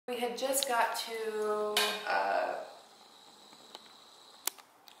had just got to,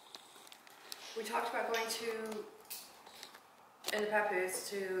 we talked about going to, in the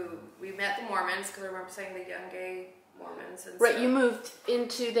Papoose we met the Mormons, because I remember saying the young gay Mormons. And right, so you moved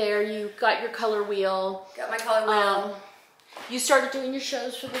into there, you got your color wheel. Got my color wheel. You started doing your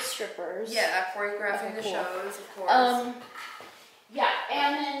shows for the strippers. Yeah, choreographing the shows, of course. Yeah,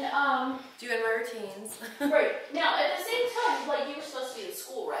 and then, doing my routines. right. Now, at the same time, like, you were supposed to be in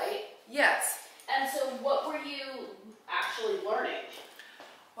school, right? Yes. And so what were you actually learning?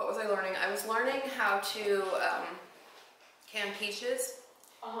 What was I learning? I was learning how to can peaches.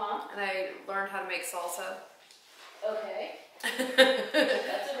 Uh-huh. And I learned how to make salsa. Okay.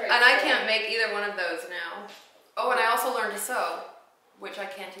 That's a very And I can't make either one of those now. Oh, and I also learned to sew, which I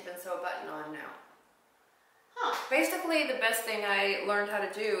can't even sew a button on now. Huh. Basically, the best thing I learned how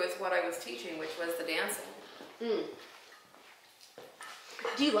to do is what I was teaching, which was the dancing. Mm.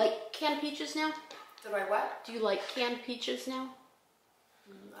 Do you like canned peaches now? Did I what? Do you like canned peaches now?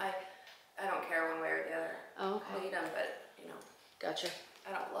 I don't care one way or the other. Oh, okay. I'll eat them, but, you know. Gotcha.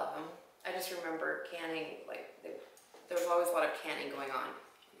 I don't love them. I just remember canning, like, there was always a lot of canning going on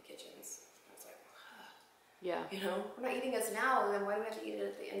in the kitchens. I was like, yeah. You know, we're not eating this now, then why do we have to eat it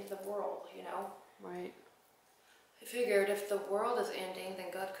at the end of the world, you know? Right. I figured if the world is ending,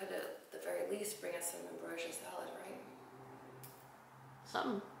 then God could at the very least bring us some ambrosia salad, right?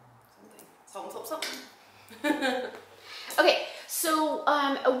 Something. Something. Okay, so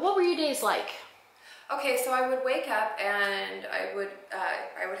what were your days like? Okay, so I would wake up and I would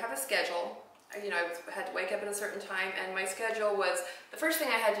have a schedule. You know, I had to wake up at a certain time, and my schedule was, the first thing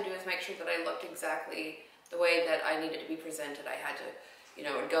I had to do is make sure that I looked exactly the way that I needed to be presented. I had to, you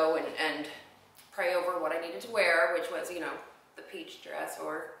know, go and pray over what I needed to wear, which was, you know, the peach dress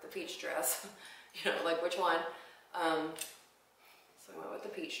or the peach dress, you know, like which one. So I went with the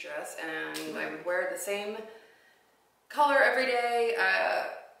peach dress, and I would wear the same color every day.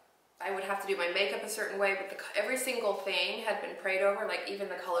 I would have to do my makeup a certain way, but every single thing had been prayed over, like even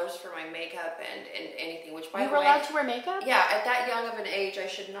the colors for my makeup and anything, which by the way... You were allowed to wear makeup? Yeah, at that young of an age, I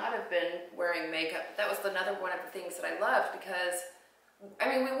should not have been wearing makeup. But that was another one of the things that I loved, because, I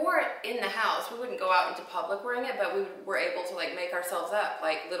mean, we wore it in the house. We wouldn't go out into public wearing it, but we were able to, like, make ourselves up,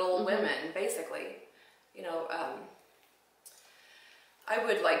 like little women, basically. You know, I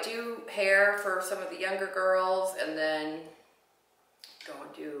would, like, do hair for some of the younger girls, and then go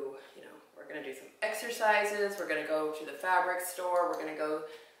and do, you know, we're going to do some exercises, we're going to go to the fabric store, we're going to go,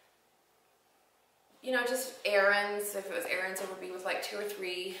 you know, just errands. If it was errands, it would be with like 2 or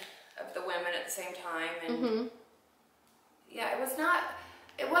 3 of the women at the same time. And yeah, it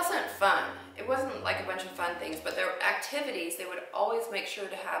wasn't fun. It wasn't like a bunch of fun things, but there were activities. They would always make sure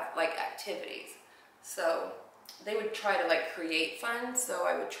to have like activities. So they would try to like create fun. So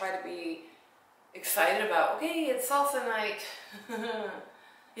I would try to be excited about, okay, it's salsa night.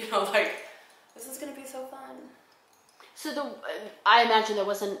 You know, like, this is going to be so fun. So I imagine there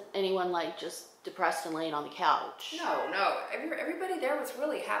wasn't anyone like just depressed and laying on the couch. No. Everybody there was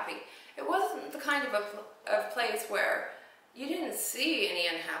really happy. It wasn't the kind of a place where you didn't see any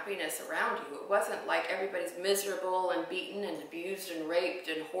unhappiness around you. It wasn't like everybody's miserable and beaten and abused and raped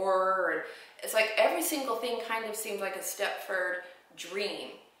and horror. And it's like every single thing kind of seemed like a Stepford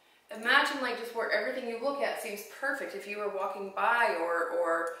dream. Imagine like just where everything you look at seems perfect. If you were walking by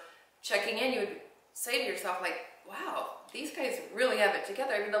or checking in, you would say to yourself like, wow, these guys really have it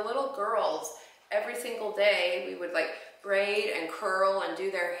together. I mean, the little girls, every single day, we would like braid and curl and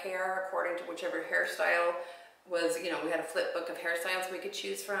do their hair according to whichever hairstyle was, you know, we had a flip book of hairstyles we could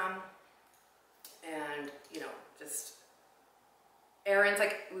choose from. And, you know, just errands,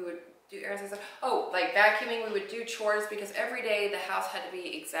 like we would do errands and stuff. Oh, like vacuuming, we would do chores, because every day the house had to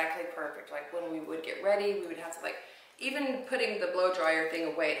be exactly perfect. Like when we would get ready, we would have to like, even putting the blow dryer thing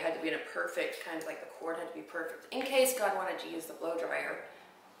away, it had to be in a perfect, kind of like the cord had to be perfect. In case God wanted to use the blow dryer,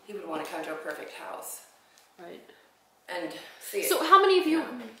 he would want to come to a perfect house. Right. And see it. So how many of you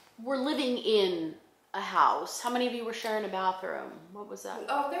were living in a house? How many of you were sharing a bathroom? What was that?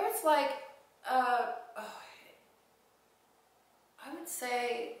 Oh, there was like, I would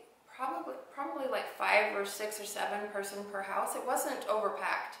say probably like 5 or 6 or 7 person per house. It wasn't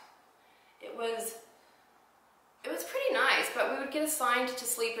overpacked. It was pretty nice, but we would get assigned to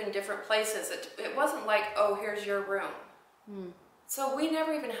sleep in different places. It wasn't like, oh, here's your room. So we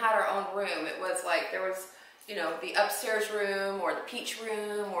never even had our own room. It was like there was, you know, the upstairs room or the peach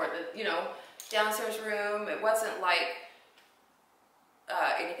room or the, you know, downstairs room. It wasn't like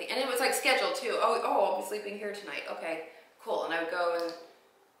anything. And it was like scheduled too. Oh, I'll be sleeping here tonight. Okay, cool. And I would go and...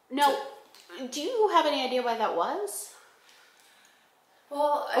 Now, do you have any idea why that was?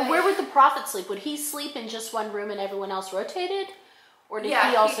 Well, Or where would the prophet sleep? Would he sleep in just one room and everyone else rotated? Or did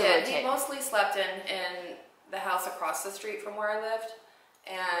he also rotate? He mostly slept in the house across the street from where I lived.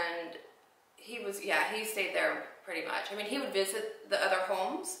 And he stayed there pretty much. I mean, he would visit the other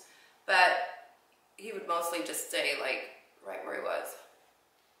homes, but he would mostly just stay like right where he was.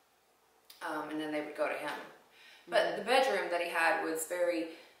 And then they would go to him. But the bedroom that he had was very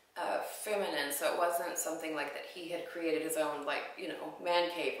feminine, so it wasn't something like that he had created his own, like, you know, man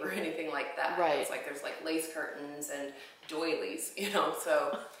cave or anything like that. Right. It's like there's like lace curtains and doilies, you know,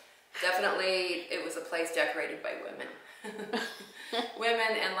 so definitely it was a place decorated by women.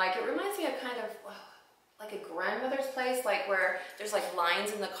 Women, and like it reminds me of kind of like a grandmother's place, like where there's like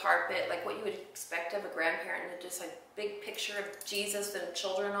lines in the carpet, like what you would expect of a grandparent, and just like big picture of Jesus and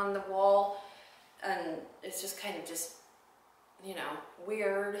children on the wall, and it's just kind of just, you know,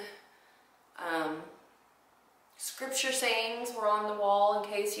 weird. Scripture sayings were on the wall in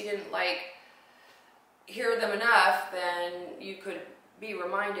case you didn't like hear them enough, then you could be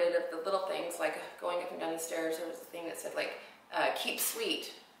reminded of the little things, like going up and down the stairs. There was a thing that said like keep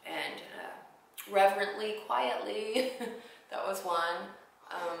sweet and reverently, quietly. That was one.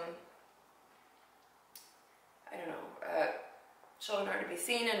 I don't know. Children are to be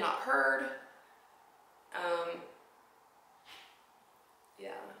seen and not heard.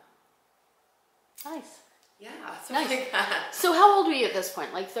 Yeah. Nice. Yeah, something like that. So how old were you at this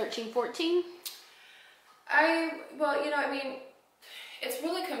point? Like 13, 14? Well, you know, I mean, it's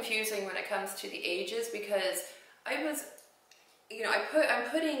really confusing when it comes to the ages, because I was, you know, I'm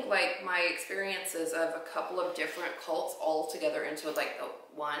putting like my experiences of a couple of different cults all together into like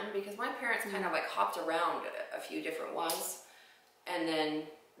one, because my parents kind of like hopped around a few different ones. And then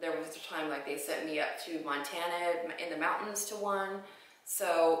there was a time like they sent me up to Montana in the mountains to one.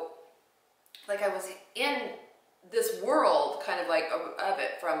 So like I was in this world kind of like of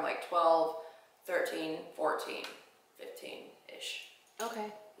it from like 12, 13, 14, 15-ish.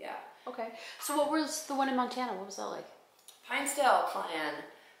 Okay. Yeah. Okay. So what was the one in Montana? What was that like? Pinesdale clan.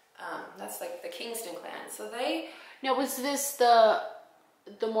 That's like the Kingston clan. So they... Now, was this the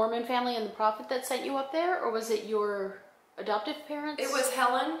Mormon family and the prophet that sent you up there, or was it your adoptive parents? It was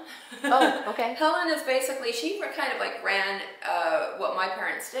Helen. Oh, okay. Helen is basically, she kind of like ran what my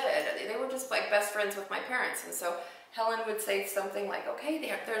parents did. They were just like best friends with my parents. And so Helen would say something like, okay,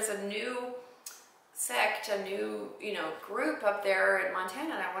 there's a new sect, a new, you know, group up there in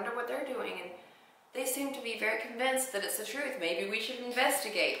Montana, and I wonder what they're doing. And they seem to be very convinced that it's the truth. Maybe we should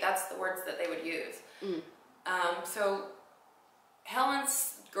investigate. That's the words that they would use. So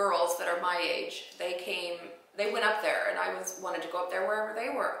Helen's girls that are my age, they went up there, and I wanted to go up there wherever they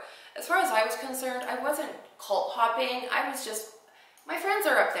were. As far as I was concerned, I wasn't cult hopping. I was just, my friends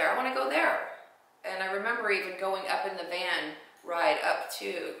are up there. I want to go there. And I remember even going up in the van ride up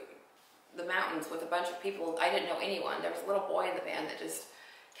to the mountains with a bunch of people. I didn't know anyone. There was a little boy in the van that just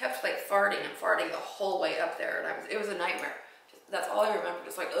kept like farting the whole way up there, and it was a nightmare. That's all I remember.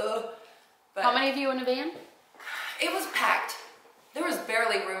 Just like, ugh. But how many of you in a van? It was packed. There was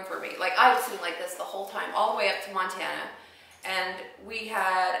barely room for me. Like, I was sitting like this the whole time, all the way up to Montana. And we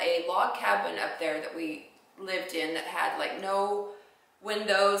had a log cabin up there that we lived in that had like no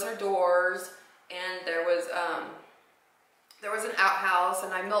windows or doors. And there was an outhouse,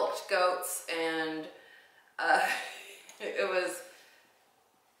 and I milked goats, and it was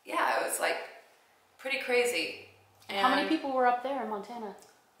like pretty crazy. And how many people were up there in Montana?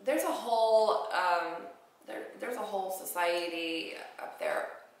 There's a whole there's a whole society up there.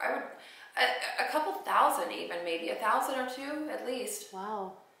 I would a couple thousand, even maybe 1,000 or 2 at least.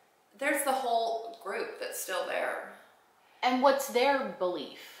 Wow. There's the whole group that's still there. And what's their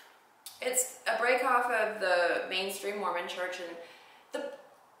belief? It's a break off of the mainstream Mormon church, and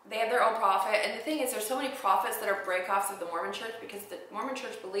they have their own prophet. And the thing is, there's so many prophets that are break-offs of the Mormon church, because the Mormon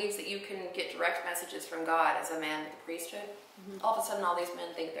church believes that you can get direct messages from God as a man with the priesthood. All of a sudden, all these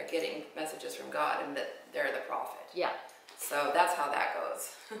men think they're getting messages from God and that they're the prophet. Yeah. So that's how that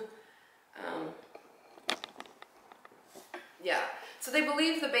goes. Yeah. So they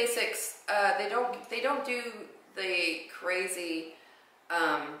believe the basics. They don't do the crazy.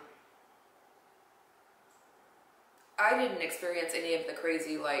 I didn't experience any of the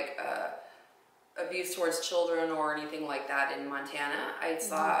crazy like abuse towards children or anything like that in Montana. I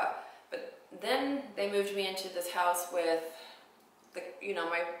saw, but then they moved me into this house with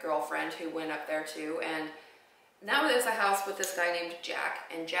my girlfriend who went up there too, and now there's a house with this guy named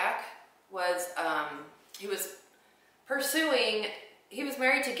Jack, and Jack was he was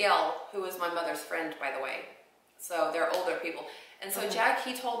married to Gail, who was my mother's friend, by the way. So they're older people, and so Jack,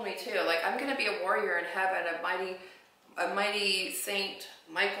 he told me too, like, I'm gonna be a warrior in heaven, a a mighty Saint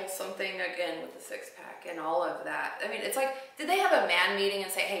Michael something again with the six-pack and all of that. I mean, it's like, did they have a man meeting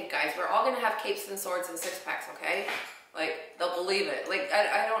and say, hey guys, we're all gonna have capes and swords and six-packs, okay? Like, they'll believe it. Like,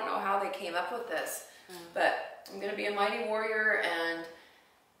 I don't know how they came up with this, but I'm gonna be a mighty warrior. And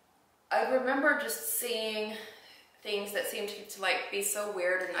I remember just seeing things that seemed to like be so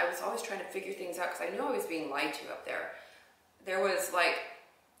weird, and I was always trying to figure things out because I knew I was being lied to up there. There was like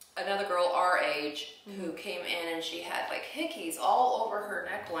another girl our age who came in, and she had like hickeys all over her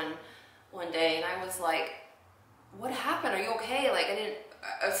neck one day, and I was like, what happened? Are you okay? Like,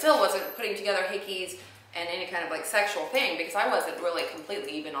 I still wasn't putting together hickeys and any kind of like sexual thing, because I wasn't really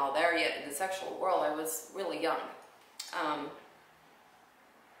completely even all there yet in the sexual world. I was really young.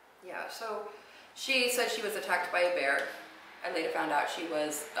 Yeah, so she said she was attacked by a bear. I later found out she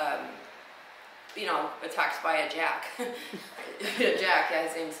was, you know, attacked by a jack. Jack, yeah,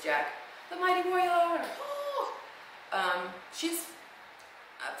 his name's Jack. The mighty warrior. Oh. She's,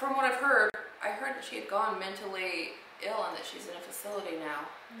 from what I've heard, I heard that she had gone mentally ill and that she's in a facility now,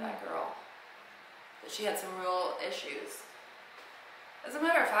 that girl. That she had some real issues. As a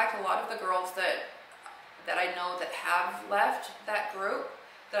matter of fact, a lot of the girls that I know that have left that group,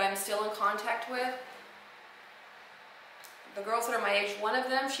 that I'm still in contact with, the girls that are my age, one of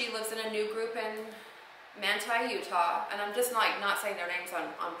them, she lives in a new group in Manti, Utah, and I'm just not saying their names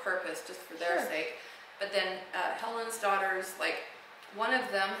on purpose, just for their sake. But then Helen's daughters, like, one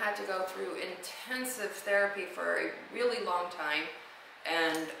of them had to go through intensive therapy for a really long time,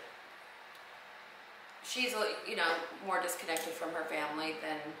 and she's, you know, more disconnected from her family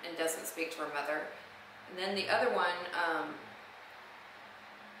and doesn't speak to her mother. And then the other one,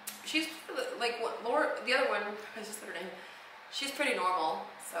 she's like, Laura, the other one, I just said her name, she's pretty normal.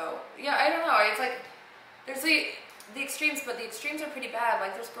 So yeah, I don't know, it's like, there's the extremes, but the extremes are pretty bad.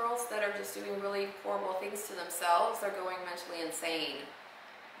 Like, there's girls that are just doing really horrible things to themselves. They're going mentally insane,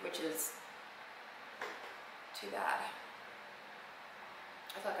 which is too bad.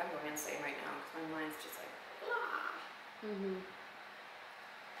 I feel like I'm going insane right now because my mind's just like, ah.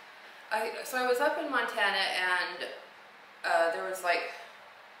 So I was up in Montana, and there was like,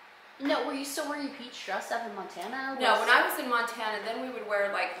 no, were you still wearing peach dress up in Montana? No, when I was in Montana, then we would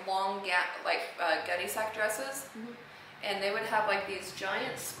wear like long, gunny sack dresses, and they would have like these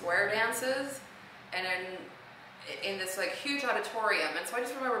giant square dances, and in this like huge auditorium. And so I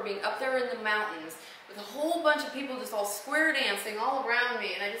just remember being up there in the mountains with a whole bunch of people just all square dancing all around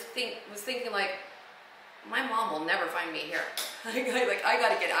me, and I just was thinking like, my mom will never find me here. Like, I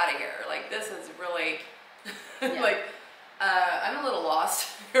gotta get out of here. Like, this is really like. I'm a little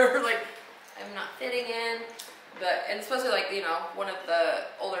lost here, like, I'm not fitting in, and especially like, you know, one of the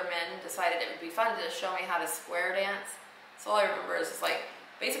older men decided it would be fun to show me how to square dance. So all I remember is just like,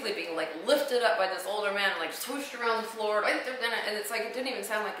 basically being like lifted up by this older man, like swooshed around the floor, and it's like, it didn't even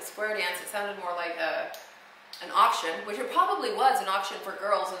sound like a square dance, it sounded more like an auction, which it probably was an auction for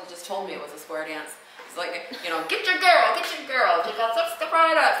girls, and it just told me it was a square dance. It's like, you know, get your girl, step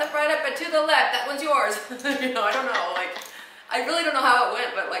right up, and to the left, that one's yours. You know, I don't know, like, I really don't know how it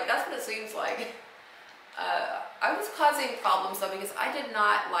went, but like, that's what it seems like. I was causing problems though, because I did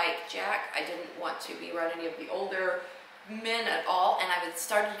not like Jack. I didn't want to be around any of the older men at all, and I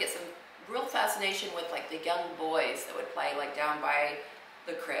started to get some real fascination with like the young boys that would play like down by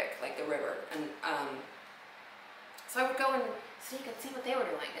the creek, like the river, and so I would go and sneak and see what they were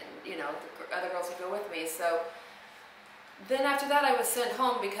doing, and you know, the other girls would go with me. So then after that, I was sent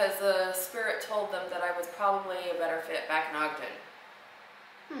home because the spirit told them that I was probably a better fit back in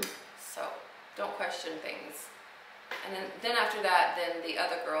Ogden. So don't question things. And then after that, then the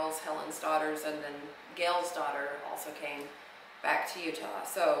other girls, Helen's daughters, and then Gail's daughter also came back to Utah.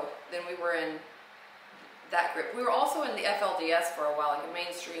 So then we were in that group. We were also in the FLDS for a while, like a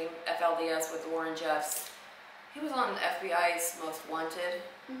mainstream FLDS with Warren Jeffs. He was on the FBI's Most Wanted.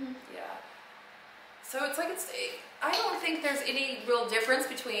 Yeah. So it's like, I don't think there's any real difference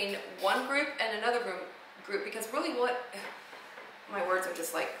between one group and another group, because really my words are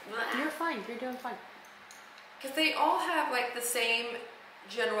just like, bleh. You're fine, you're doing fine. Because they all have like the same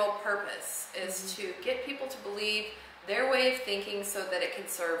general purpose, is to get people to believe their way of thinking so that it can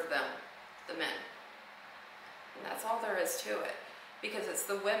serve them, the men. And that's all there is to it. Because it's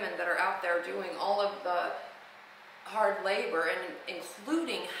the women that are out there doing all of the hard labor, and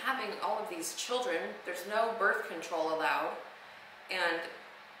including having all of these children. There's no birth control allowed. And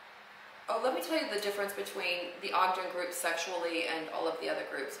let me tell you the difference between the Ogden group sexually and all of the other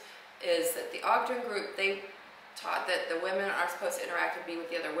groups, is that the Ogden group, they taught that the women are supposed to interact and be with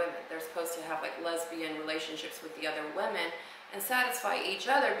the other women. They're supposed to have like lesbian relationships with the other women and satisfy each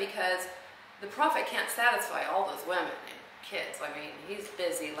other, because the prophet can't satisfy all those women and kids. I mean, he's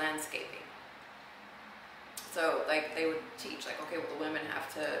busy landscaping. So, like, they would teach, like, okay, well, the women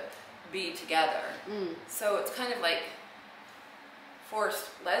have to be together. So it's kind of like forced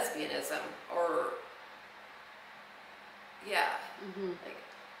lesbianism, or, yeah. Like,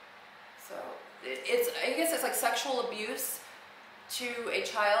 so, it's, I guess it's like sexual abuse to a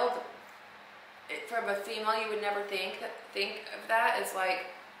child. From a female, you would never think of that as, like,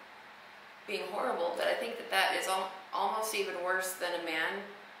 being horrible, but I think that is almost even worse than a man,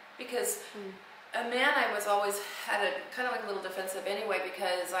 because a man, I was always had a kind of like a little defensive anyway,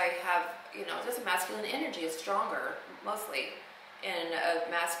 because I have, you know, just a masculine energy is stronger, mostly in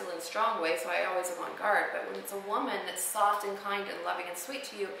a masculine, strong way, so I always am on guard. But when it's a woman that's soft and kind and loving and sweet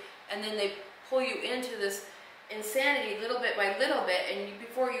to you, and then they pull you into this insanity little bit by little bit, and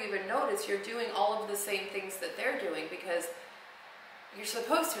before you even notice, you're doing all of the same things that they're doing, because you're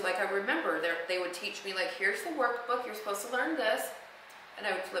supposed to. Like, I remember they would teach me, like, here's the workbook, you're supposed to learn this, and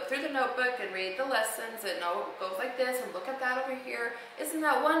I would flip through the notebook and read the lessons, and no, it goes like this, and look at that over here, isn't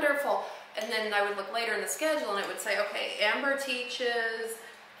that wonderful? And then I would look later in the schedule, and it would say, okay, Amber teaches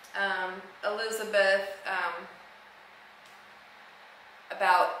Elizabeth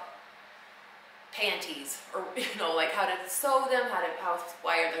about panties, or, you know, like how to sew them,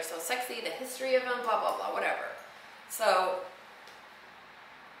 why are they so sexy, the history of them, blah, blah, blah, whatever. So,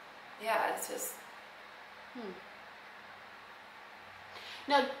 yeah, it's just...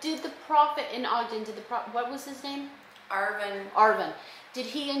 Now, did the prophet in Ogden, what was his name? Arvin. Did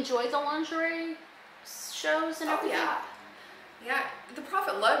he enjoy the lingerie shows and everything? Yeah. Yeah, the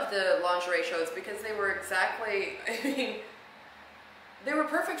prophet loved the lingerie shows because they were exactly, I mean, they were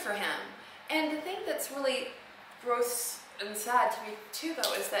perfect for him. And the thing that's really gross and sad to me too,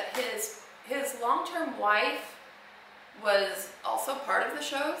 though, is that his long-term wife was also part of the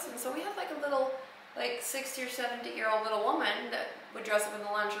shows, and so we had like a little, like 60 or 70-year-old little woman that would dress up in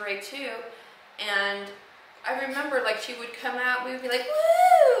the lingerie too. And I remember, like, she would come out, we would be like,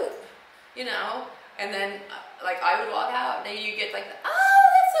 woo, you know, and then like I would walk out, and then you get like, oh,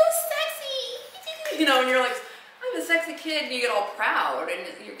 that's so sexy, you know, and you're like, I'm a sexy kid, and you get all proud, and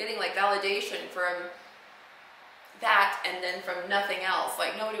you're getting like validation from that, and then from nothing else.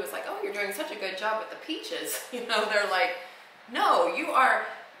 Like, nobody was like, oh, you're doing such a good job with the peaches, you know. They're like, no, you are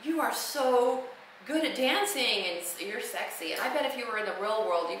so good at dancing, and you're sexy. And I bet if you were in the real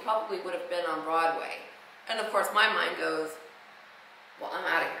world, you probably would have been on Broadway. And of course my mind goes, well, I'm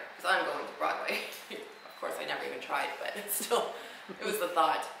out of here, because I'm going to Broadway. Of course I never even tried, but it's still, it was the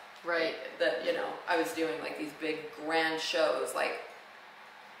thought. Right, that, you know, I was doing like these big grand shows. Like,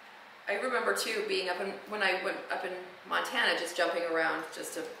 I remember too being when I went up in Montana, just jumping around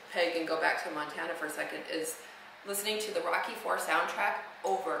just to peg and go back to Montana for a second, is listening to the Rocky IV soundtrack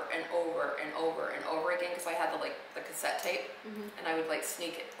over and over and over and over again, because I had the cassette tape, and I would like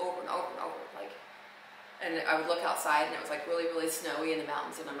sneak it over and over and over, like, and I would look outside, and it was like really, really snowy in the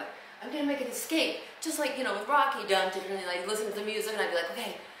mountains, and I'm like, I'm gonna make an escape, just like, you know, with Rocky, and I'd listen to the music, and I'd be like,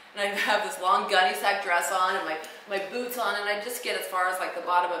 okay. And I'd have this long gunny sack dress on and my boots on, and I'd just get as far as like the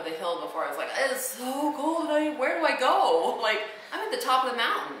bottom of the hill before I was like, it's so cold, where do I go? Like, I'm at the top of the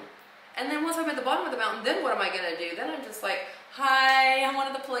mountain. And then once I'm at the bottom of the mountain, then what am I gonna do? Then I'm just like, hi, I'm one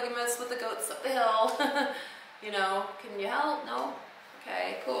of the polygamists with the goats up the hill. You know, can you help? No?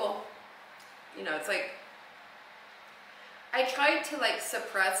 Okay, cool. You know, it's like, I tried to like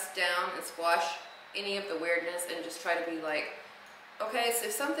suppress down and squash any of the weirdness and just try to be like, okay, so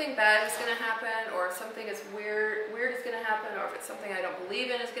if something bad is going to happen, or if something is weird is going to happen, or if it's something I don't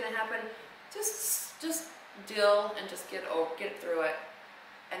believe in is going to happen, just deal and just get through it.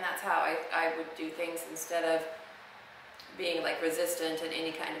 And that's how I would do things, instead of being like resistant in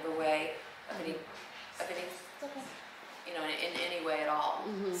any kind of a way, of any you know, in any way at all.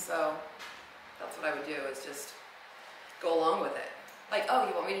 So that's what I would do, is just go along with it. Like, oh,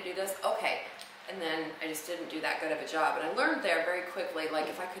 you want me to do this? Okay. And then I just didn't do that good of a job. And I learned there very quickly, like,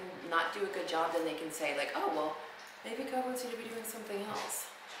 if I could not do a good job, then they can say, like, oh, well, maybe God wants you to be doing something else.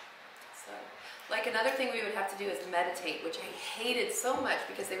 So, like, another thing we would have to do is meditate, which I hated so much,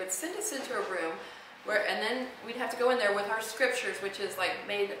 because they would send us into a room and then we'd have to go in there with our scriptures, which is like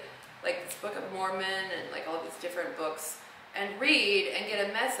made, like this Book of Mormon and like all these different books, and read and get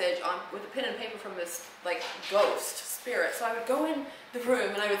a message with a pen and paper from this like ghost spirit. So I would go in the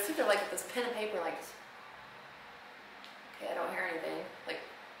room and I would sit there like with this pen and paper, like, okay, I don't hear anything. Like,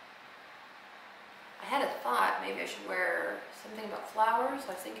 I had a thought, maybe I should wear something about flowers.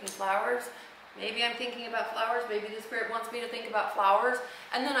 So I was thinking flowers. Maybe I'm thinking about flowers. Maybe the spirit wants me to think about flowers.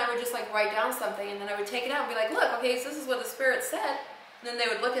 And then I would just like write down something, and then I would take it out and be like, look, okay, so this is what the spirit said. And then they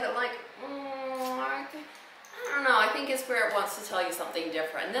would look at it like, don't know, I think his spirit wants to tell you something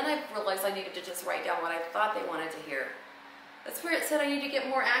different. And then I realized I needed to just write down what I thought they wanted to hear. The spirit said I need to get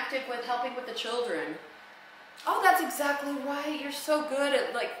more active with helping with the children. Oh, that's exactly right. You're so good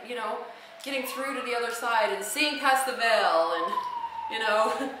at, like, you know, getting through to the other side and seeing past the veil. And, you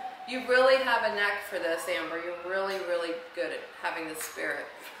know, you really have a knack for this, Amber. You're really, really good at having this spirit.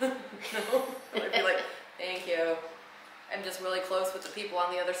 You know? I'd be like, thank you. I'm just really close with the people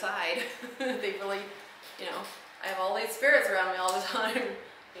on the other side. They really, you know, I have all these spirits around me all the time.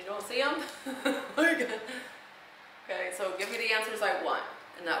 You don't see them? Okay, so give me the answers I want.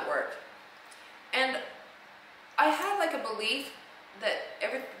 And that worked. And I had like a belief that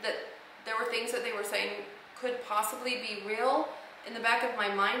there were things that they were saying could possibly be real in the back of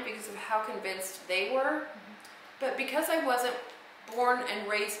my mind because of how convinced they were. But because I wasn't born and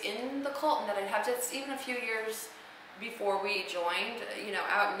raised in the cult, and that I'd have just even a few years before we joined, you know,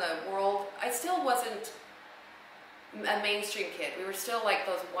 out in the world, I still wasn't a mainstream kid. We were still like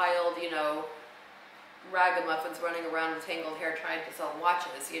those wild, you know, ragamuffins running around with tangled hair trying to sell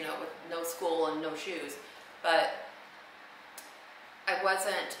watches, you know, with no school and no shoes. But I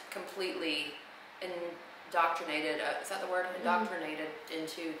wasn't completely indoctrinated, is that the word? Indoctrinated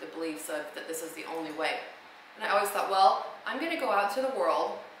into the beliefs of that this is the only way. And I always thought, well, I'm going to go out into the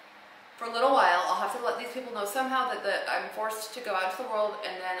world for a little while. I'll have to let these people know somehow that I'm forced to go out to the world,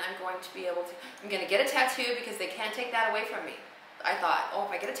 and then I'm going to be able to, I'm going to get a tattoo because they can't take that away from me. I thought, oh,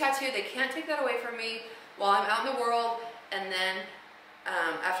 if I get a tattoo, they can't take that away from me while I'm out in the world, and then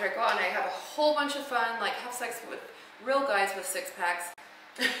after I go out and I have a whole bunch of fun, like have sex with real guys with six-packs,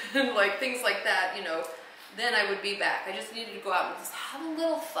 and like things like that, you know, then I would be back. I just needed to go out and just have a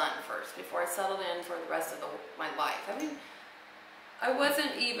little fun first before I settled in for the rest of my life. I mean, I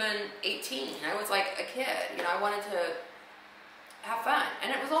wasn't even 18. I was like a kid. You know, I wanted to have fun.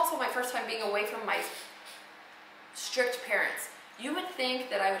 And it was also my first time being away from my strict parents. You would think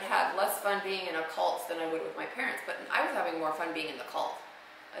that I would have less fun being in a cult than I would with my parents, but I was having more fun being in the cult.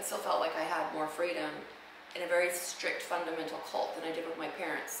 I still felt like I had more freedom in a very strict fundamental cult than I did with my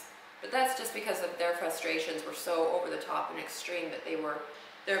parents. But that's just because of their frustrations were so over the top and extreme that they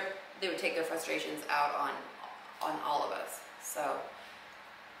would take their frustrations out on all of us. So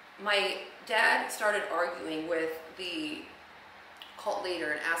my dad started arguing with the cult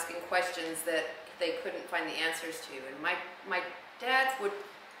leader and asking questions that they couldn't find the answers to. And my dad would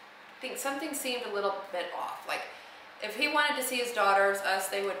think something seemed a little bit off. Like if he wanted to see his daughters,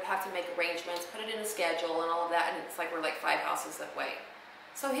 they would have to make arrangements, put it in a schedule and all of that. And it's like we're like 5 houses that way.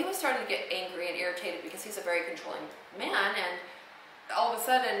 So he was starting to get angry and irritated because he's a very controlling man, and all of a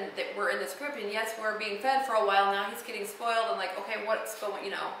sudden that we're in this group, and yes, we're being fed for a while now. He's getting spoiled, and like, okay, what's going?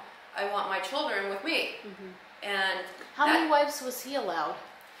 You know, I want my children with me. And how many wives was he allowed?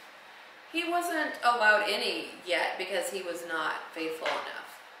 He wasn't allowed any yet because he was not faithful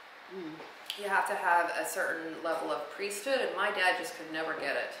enough. You have to have a certain level of priesthood, and my dad just could never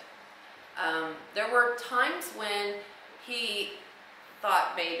get it. There were times when he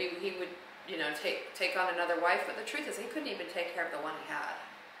thought maybe he would, you know, take on another wife, but the truth is he couldn't even take care of the one he had.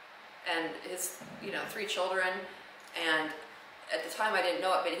 And his, you know, 3 children, and at the time I didn't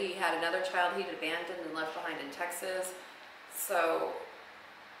know it, but he had another child he'd abandoned and left behind in Texas. So,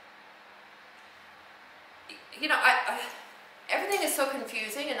 you know, everything is so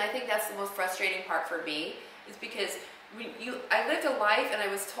confusing, and I think that's the most frustrating part for me, is because I lived a life and I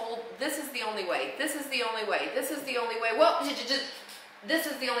was told, this is the only way, this is the only way, this is the only way. Well, this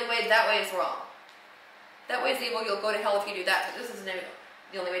is the only way, that way is wrong. That way is evil, you'll go to hell if you do that. This is the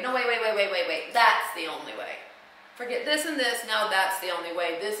only way. No, wait. That's the only way. Forget this and this, now that's the only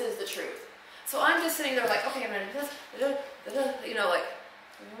way. This is the truth. So I'm just sitting there like, okay, I'm going to do this, you know, like,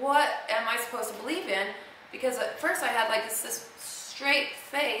 what am I supposed to believe in? Because at first I had like this straight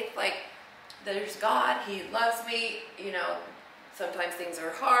faith, like, there's God, He loves me, you know, sometimes things are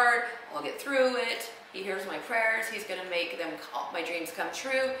hard, I'll get through it. He hears my prayers. He's going to make my dreams come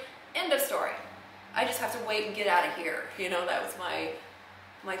true. End of story. I just have to wait and get out of here. You know, that was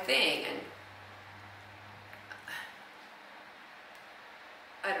my thing. And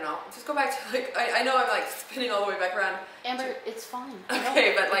I don't know. Just go back to like, I know I'm like spinning all the way back around. Amber, it's fine.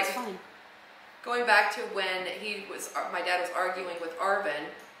 Okay, but like, it's fine. Going back to when my dad was arguing with Arvin,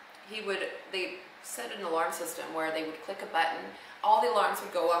 they set an alarm system where they would click a button. All the alarms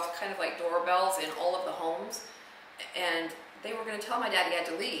would go off kind of like doorbells in all of the homes, and they were going to tell my dad he had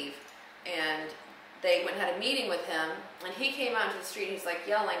to leave, and they went and had a meeting with him, and he came out into the street and he's like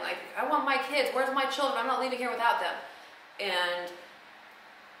yelling like, I want my kids, where's my children, I'm not leaving here without them. And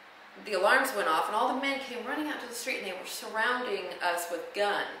the alarms went off and all the men came running out to the street and they were surrounding us with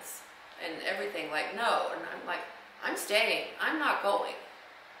guns. and everything, like, no. And I'm like, I'm staying. I'm not going.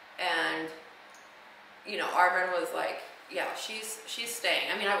 And, you know, Arvin was like, yeah, she's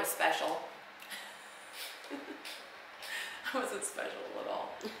staying. I mean, I was special. I wasn't special at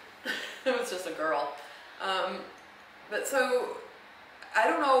all. I was just a girl. But so, I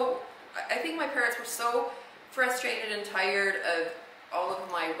don't know, I think my parents were so frustrated and tired of all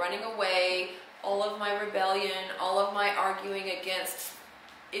of my running away, all of my rebellion, all of my arguing against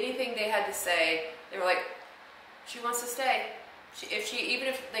anything they had to say. They were like, she wants to stay. Even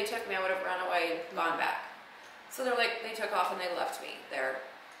if they took me, I would have run away and gone back. So they're like, they took off and they left me there.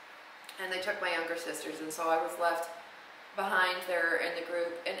 And they took my younger sisters, and so I was left behind there in the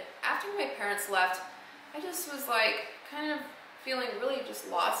group. And after my parents left, I just was like, kind of feeling really just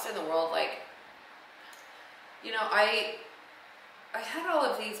lost in the world. Like, you know, I had all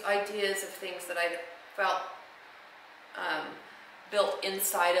of these ideas of things that I felt built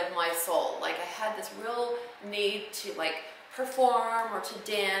inside of my soul. Like, I had this real need to, like, perform or to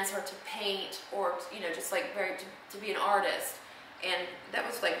dance or to paint or, you know, just like to be an artist. And that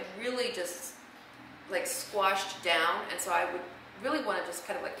was like really just like squashed down. And so I would really want to just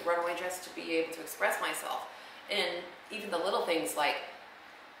kind of like run away just to be able to express myself. And even the little things, like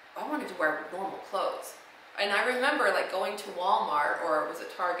I wanted to wear normal clothes. And I remember like going to Walmart, or was it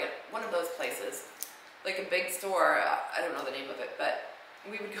Target, one of those places, like a big store, I don't know the name of it, but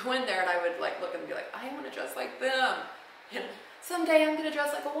we would go in there and I would like look and be like, I want to dress like them. And someday I'm going to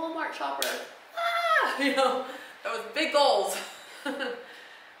dress like a Walmart shopper. Ah! You know, that was big goals.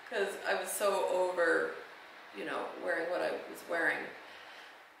 Because I was so over, you know, wearing what I was wearing.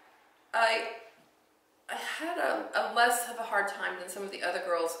 I had a less of a hard time than some of the other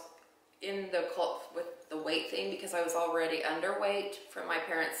girls in the cult with the weight thing, because I was already underweight from my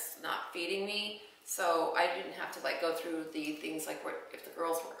parents not feeding me. So I didn't have to like go through the things like where if the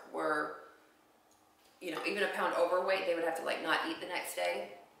girls were, you know, even a pound overweight, they would have to like not eat the next day.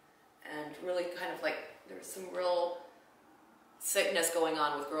 And really kind of like, there's some real sickness going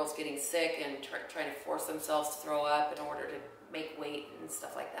on with girls getting sick and trying to force themselves to throw up in order to make weight and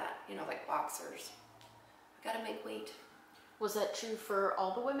stuff like that. You know, like boxers. I gotta make weight. Was that true for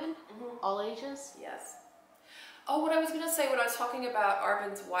all the women? Mm-hmm. All ages? Yes. Oh, what I was gonna say when I was talking about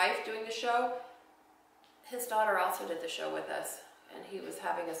Arvin's wife doing the show, his daughter also did the show with us. And he was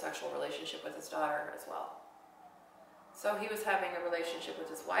having a sexual relationship with his daughter as well. So he was having a relationship with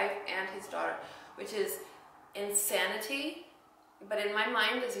his wife and his daughter, which is insanity. But in my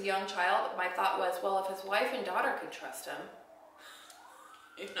mind as a young child, my thought was, well, if his wife and daughter could trust him,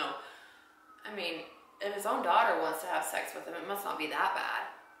 you know, I mean, if his own daughter wants to have sex with him, it must not be that bad,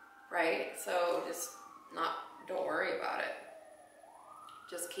 right? So just don't worry about it.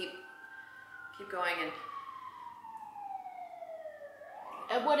 Just keep going. And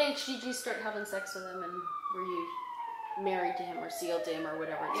at what age did you start having sex with him, and were you married to him or sealed to him or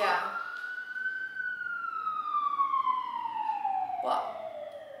whatever it's called? Well,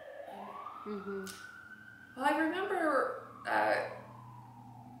 mm-hmm. Well, I remember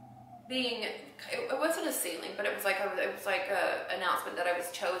being, it wasn't a sealing, but it was like a announcement that I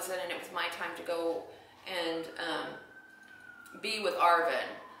was chosen, and it was my time to go and be with Arvin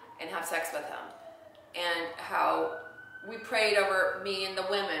and have sex with him. And how we prayed over, me and the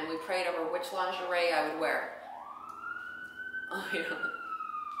women, we prayed over which lingerie I would wear. Oh, you know.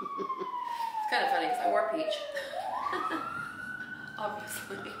 It's kind of funny because I wore peach.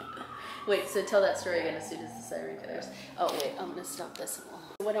 Obviously. Wait, so tell that story again as soon as the siren goes. Oh, wait, I'm going to stop this.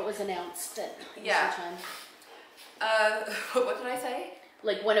 When it was announced that it was your time. What did I say?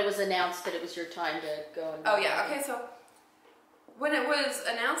 Like when it was announced that it was your time to go and... Oh, yeah, okay, so when it was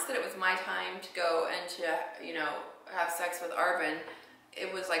announced that it was my time to go and to, you know, have sex with Arvin,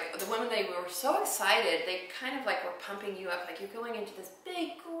 it was like the women, they were so excited. They kind of like were pumping you up, like you're going into this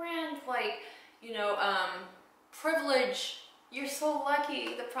big, grand, like, you know, privilege. You're so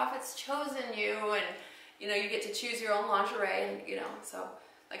lucky. The prophet's chosen you, and you know you get to choose your own lingerie, and you know. So,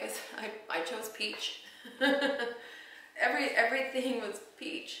 like I said, I chose peach. Everything was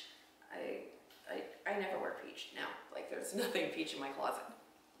peach. I never wear peach now. Like there's nothing peach in my closet.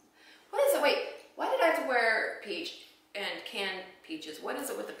 What is it? Wait, why did I have to wear peach and canned peaches? What is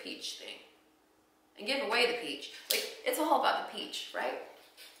it with the peach thing? And give away the peach. Like it's all about the peach, right?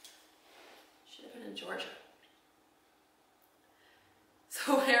 Should have been in Georgia.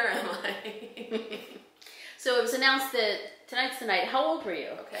 So where am I? So it was announced that tonight's the night. How old were you?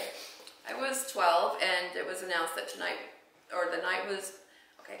 Okay. I was 12, and it was announced that tonight, or the night was,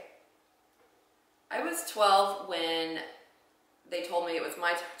 okay. I was 12 when they told me it was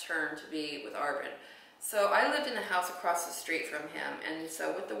my turn to be with Arvin. So I lived in a house across the street from him, and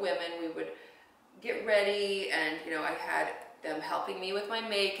so with the women, we would get ready, and you know, I had them helping me with my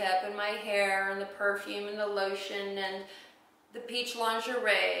makeup and my hair and the perfume and the lotion and the peach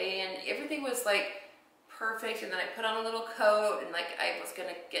lingerie, and everything was like perfect. And then I put on a little coat, and like I was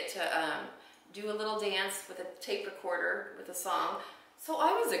gonna get to do a little dance with a tape recorder with a song. So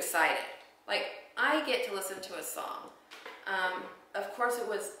I was excited. Like, I get to listen to a song. Of course it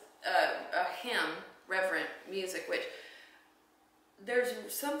was a hymn, reverent music, which there's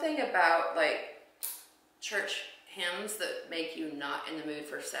something about like church hymns that make you not in the mood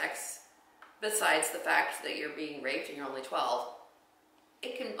for sex, besides the fact that you're being raped and you're only 12.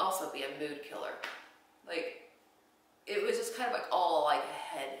 It can also be a mood killer. Like, it was just kind of like all like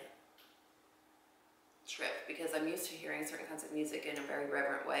a head trip, because I'm used to hearing certain kinds of music in a very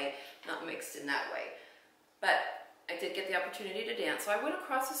reverent way, not mixed in that way. But I did get the opportunity to dance, so I went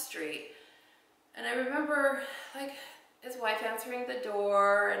across the street, and I remember like his wife answering the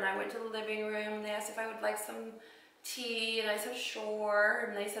door, and I went to the living room, and they asked if I would like some tea, and I said sure,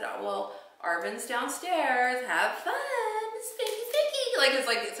 and they said, oh, well, Arvin's downstairs, have fun, stinky, stinky.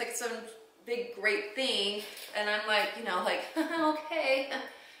 Like it's like some big great thing, and I'm like, you know, like okay,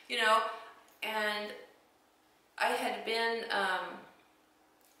 you know. And I had been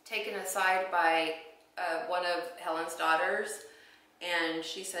taken aside by one of Helen's daughters, and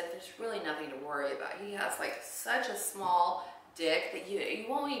she said, there's really nothing to worry about. He has like such a small dick that you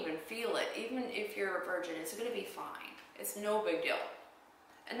won't even feel it. Even if you're a virgin, it's gonna be fine. It's no big deal.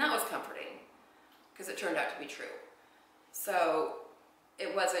 And that was comforting, because it turned out to be true. So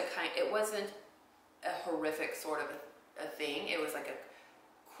it wasn't a horrific sort of a thing. It was like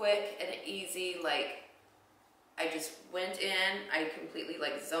a quick and easy, like, I just went in, I completely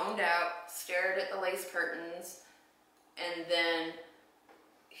like zoned out, stared at the lace curtains, and then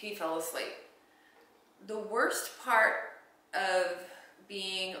he fell asleep. The worst part of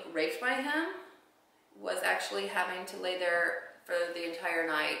being raped by him was actually having to lay there for the entire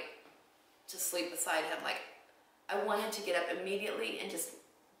night to sleep beside him. Like, I wanted to get up immediately and just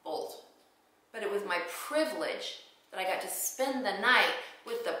bolt. But it was my privilege that I got to spend the night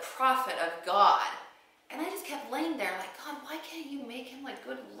with the prophet of God. And I just kept laying there like, God, why can't you make him like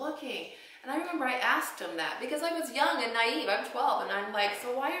good looking? And I remember I asked him that because I was young and naive. I'm 12, and I'm like,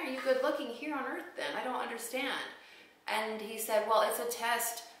 so why aren't you good looking here on earth then? I don't understand. And he said, well, it's a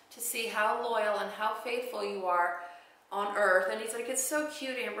test to see how loyal and how faithful you are on earth. And he's like, it's so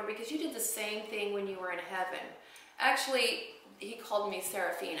cute, Amber, because you did the same thing when you were in heaven. Actually, he called me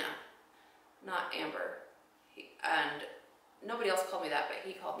Seraphina, not Amber. And nobody else called me that, but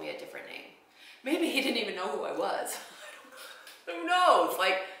he called me a different name. Maybe he didn't even know who I was. Who knows?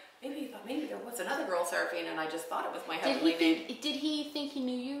 Like, maybe he thought maybe there was another girl, Seraphina, and I just thought it was my heavenly name. Did he think he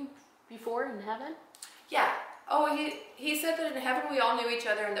knew you before in heaven? Yeah. Oh, he said that in heaven we all knew each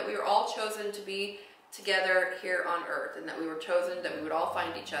other, and that we were all chosen to be together here on earth, and that we were chosen, that we would all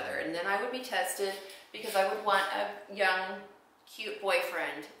find each other. And then I would be tested because I would want a young, cute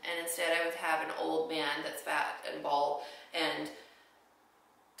boyfriend, and instead I would have an old man that's fat and bald and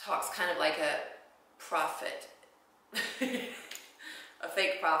talks kind of like a prophet, a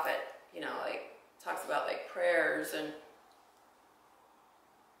fake prophet, you know, like talks about like prayers and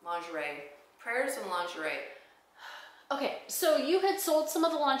lingerie. Prayers and lingerie. Okay, so you had sold some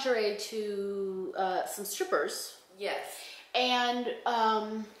of the lingerie to some strippers. Yes. And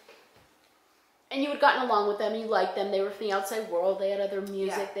you had gotten along with them, you liked them, they were from the outside world, they had other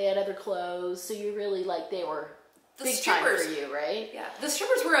music, they had other clothes, so you really, like, they were big time for you, right? Yeah, the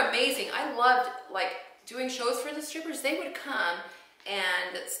strippers were amazing. I loved, like, doing shows for the strippers. They would come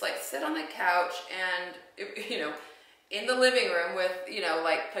and it's like sit on the couch and, you know, in the living room with, you know,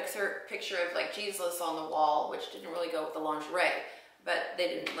 like picture of like Jesus on the wall, which didn't really go with the lingerie, but they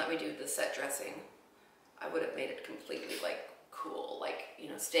didn't let me do the set dressing. I would have made it completely like cool, like, you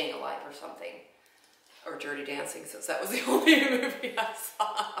know, Staying Alive or something, or Dirty Dancing, since that was the only movie I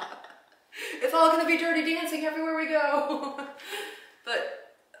saw. It's all gonna be Dirty Dancing everywhere we go.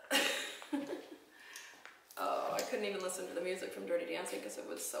 But oh, I couldn't even listen to the music from Dirty Dancing because it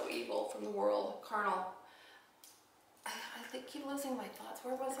was so evil, from the world, carnal. I keep losing my thoughts.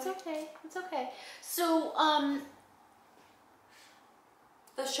 Where was I? It's okay. It's okay. So,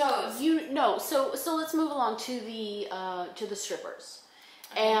 the shows. So let's move along to the strippers.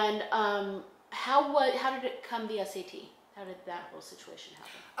 Okay. And how did it come the SAT? How did that whole situation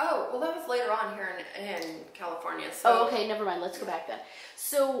happen? Oh, well, that was later on here in California. So. Oh, okay. Never mind. Let's go back then.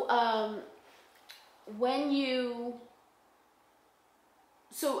 So,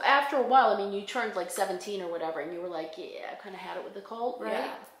 So after a while, I mean, you turned like 17 or whatever, and you were like, yeah, I kind of had it with the cult, right?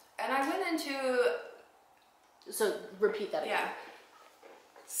 Yeah. And I went into So repeat that again. Yeah.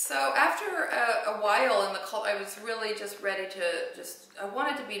 So after a while in the cult, I was really just ready to I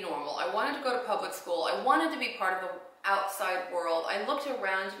wanted to be normal. I wanted to go to public school. I wanted to be part of the outside world. I looked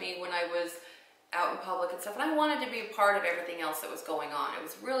around me when I was out in public and stuff, and I wanted to be a part of everything else that was going on. It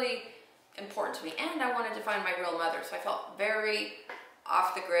was really important to me, and I wanted to find my real mother. So I felt very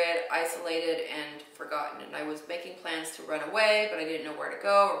off the grid, isolated, and forgotten. And I was making plans to run away, but I didn't know where to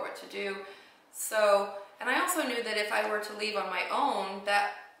go or what to do. So, and I also knew that if I were to leave on my own,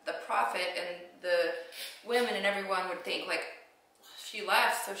 that the prophet and the women and everyone would think, like, she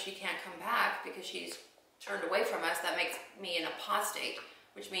left so she can't come back because she's turned away from us. That makes me an apostate,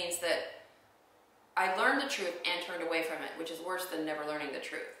 which means that I learned the truth and turned away from it, which is worse than never learning the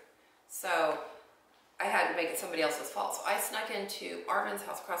truth. So I had to make it somebody else's fault. So I snuck into Arvin's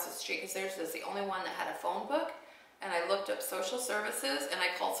house across the street because theirs was the only one that had a phone book. And I looked up social services, and I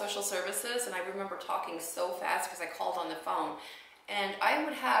called social services, and I remember talking so fast because I called on the phone. And I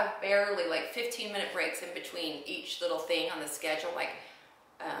would have barely like 15-minute breaks in between each little thing on the schedule, like,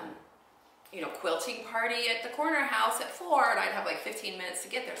 you know, quilting party at the corner house at 4, and I'd have like 15 minutes to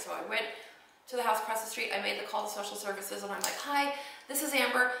get there. So I went to the house across the street. I made the call to social services, and I'm like, "Hi, this is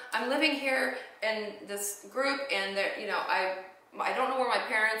Amber. I'm living here in this group, and you know, I don't know where my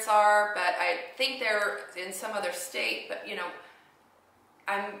parents are, but I think they're in some other state. But you know,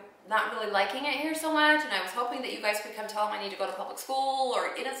 I'm not really liking it here so much, and I was hoping that you guys could come tell them I need to go to public school,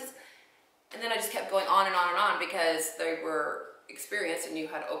 or you know." And then I just kept going on and on and on because they were experienced and knew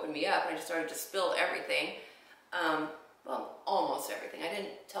how to open me up. And I just started to spill everything. Well, almost everything. I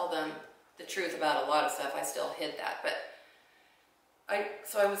didn't tell them the truth about a lot of stuff. I still hid that. But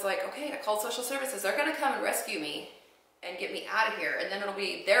so I was like, okay, I called social services. They're going to come and rescue me and get me out of here. And then it'll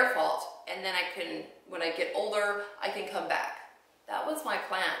be their fault. And then I can, when I get older, I can come back. That was my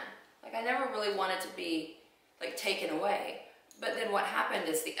plan. Like, I never really wanted to be, like, taken away. But then what happened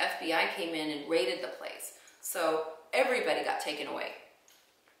is the FBI came in and raided the place. So everybody got taken away.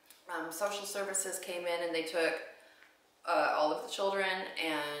 Social services came in and they took all of the children,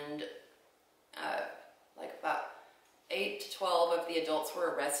 and like about 8 to 12 of the adults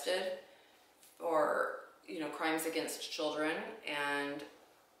were arrested for, you know, crimes against children. And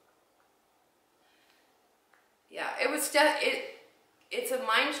yeah, it was it's a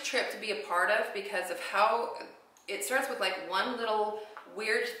mind trip to be a part of because of how it starts with like one little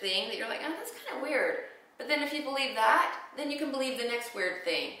weird thing that you're like, oh, that's kind of weird. But then if you believe that, then you can believe the next weird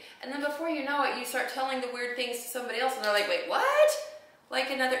thing. And then before you know it, you start telling the weird things to somebody else, and they're like, wait, what? Like,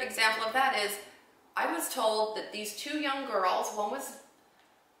 another example of that is, I was told that these 2 young girls, one was,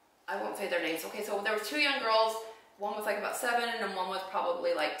 I won't say their names, okay, so there were 2 young girls, one was like about 7, and one was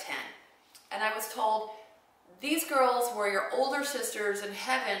probably like 10. And I was told, these girls were your older sisters in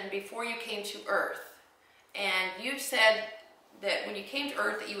heaven before you came to earth. And you said that when you came to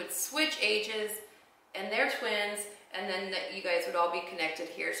earth that you would switch ages, and they're twins, and then that you guys would all be connected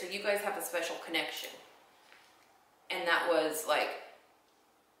here. So you guys have a special connection. And that was like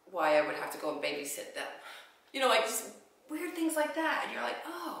why I would have to go and babysit them. You know, like just weird things like that. And you're like,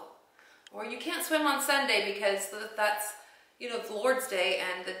 oh. Or you can't swim on Sunday because that's, you know, the Lord's Day,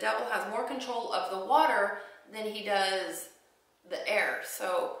 and the devil has more control of the water than he does the air.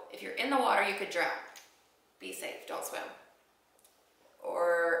 So if you're in the water, you could drown. Be safe, don't swim.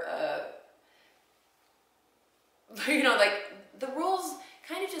 Or, you know, like, the rules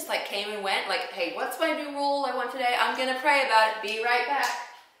kind of just, like, came and went. Like, hey, what's my new rule I want today? I'm going to pray about it. Be right back.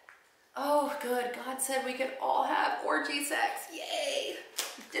 Oh, good. God said we could all have orgy sex. Yay.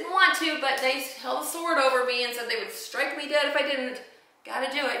 Didn't want to, but they held a sword over me and said they would strike me dead if I didn't. Gotta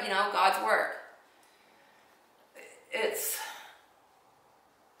do it, you know, God's work. It's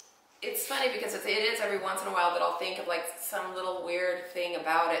funny because it is every once in a while that I'll think of, like, some little weird thing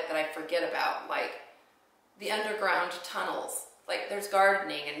about it that I forget about, like the underground tunnels. Like, there's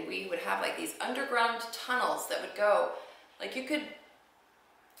gardening, and we would have like these underground tunnels that would go, like, you could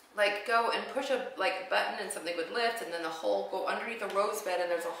like go and push a like button and something would lift, and then the whole go underneath a rose bed, and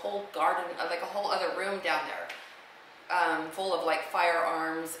there's a whole garden, like a whole other room down there, full of like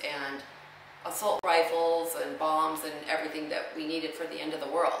firearms and assault rifles and bombs and everything that we needed for the end of the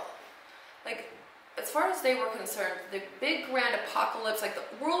world. Like, as far as they were concerned, the big grand apocalypse, like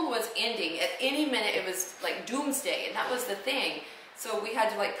the world was ending at any minute. It was like doomsday, and that was the thing. So we had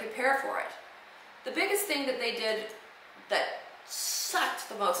to like prepare for it. The biggest thing that they did that sucked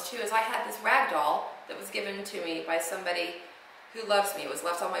the most too is I had this rag doll that was given to me by somebody who loves me. It was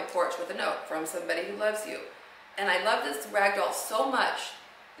left on my porch with a note from somebody who loves you. And I loved this rag doll so much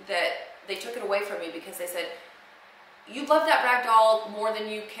that they took it away from me because they said, you love that rag doll more than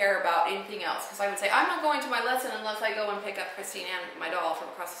you care about anything else. Because I would say, I'm not going to my lesson unless I go and pick up Christine Ann, my doll, from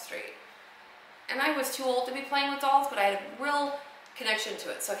across the street. And I was too old to be playing with dolls, but I had a real connection to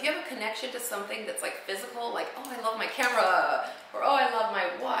it. So if you have a connection to something that's like physical, like, oh, I love my camera, or oh, I love my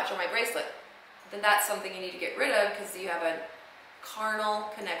watch or my bracelet, then that's something you need to get rid of because you have a carnal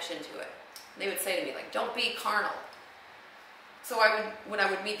connection to it. They would say to me, like, don't be carnal. So when I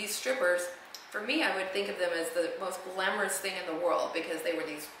would meet these strippers, for me, I would think of them as the most glamorous thing in the world because they were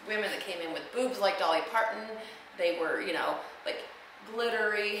these women that came in with boobs like Dolly Parton. They were, you know, like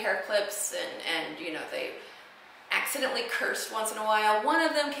glittery hair clips, and you know, they accidentally cursed once in a while. One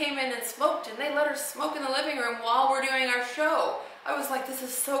of them came in and smoked, and they let her smoke in the living room while we're doing our show. I was like, this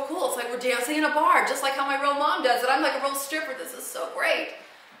is so cool. It's like we're dancing in a bar, just like how my real mom does it. I'm like a real stripper. This is so great.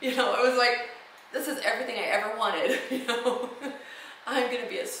 You know, it was like, this is everything I ever wanted, you know. I'm going to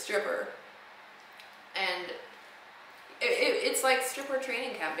be a stripper. And it's like stripper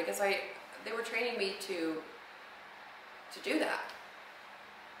training camp because they were training me to do that.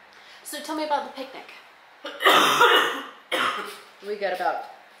 So tell me about the picnic. We got about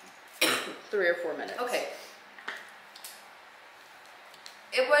 3 or 4 minutes. Okay.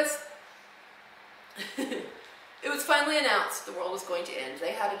 It was finally announced the world was going to end.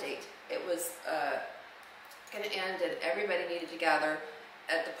 They had a date. It was going to end, and everybody needed to gather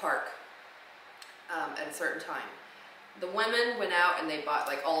at the park at a certain time. The women went out and they bought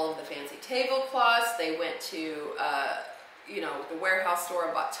like all of the fancy tablecloths. They went to you know, the warehouse store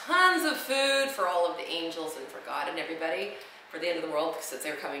and bought tons of food for all of the angels and for God and everybody for the end of the world, since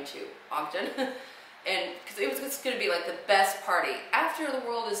they were coming to Ogden. And because it was just going to be like the best party. After the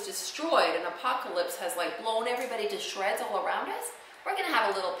world is destroyed and apocalypse has like blown everybody to shreds all around us, we're going to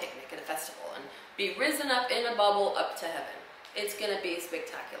have a little picnic and a festival and be risen up in a bubble up to heaven. It's going to be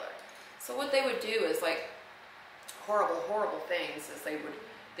spectacular. So what they would do is like horrible, horrible things is they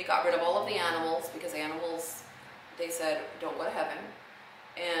got rid of all of the animals because animals, they said, don't go to heaven.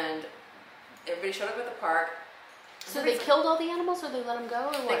 And everybody showed up at the park. So they killed all the animals, or they let them go,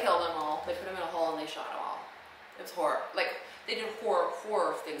 or what? They killed them all. They put them in a hole and they shot them all. It was horror. Like, they did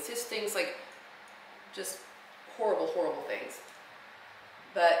horror things. Just things like, just horrible, horrible things.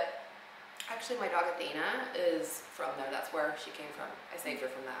 But actually my dog Athena is from there. That's where she came from. I saved her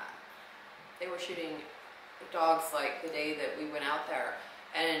from that. They were shooting dogs like the day that we went out there,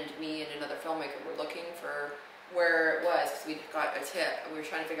 and me and another filmmaker were looking for where it was because we got a tip and we were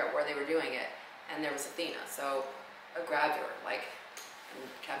trying to figure out where they were doing it, and there was Athena. So I grabbed her, like, and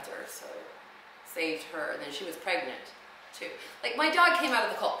kept her, so saved her, and then she was pregnant too. Like, my dog came out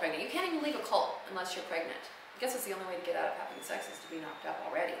of the cult pregnant. You can't even leave a cult unless you're pregnant. I guess it's the only way to get out of having sex is to be knocked up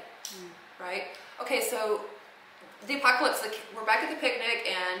already, right? Okay, so the apocalypse, we're back at the picnic,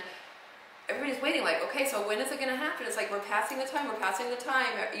 and everybody's waiting, like, okay, so when is it going to happen? It's like, we're passing the time,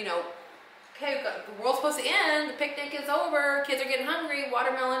 you know, okay, the world's supposed to end, the picnic is over, kids are getting hungry,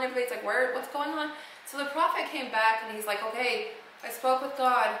 watermelon, everybody's like, what's going on? So the prophet came back, and he's like, okay, I spoke with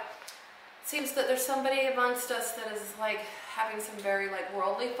God. It seems that there's somebody amongst us that is, like, having some very, like,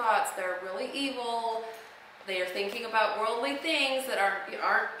 worldly thoughts. They're really evil. They are thinking about worldly things that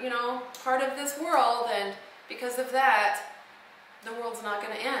aren't, you know, part of this world, and because of that, the world's not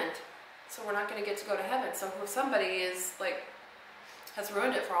going to end. So we're not going to get to go to heaven. So somebody is, like, has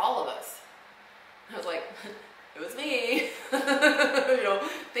ruined it for all of us. I was like, it was me, you know,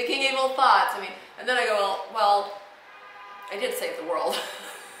 thinking evil thoughts. I mean, and then I go, well, I did save the world.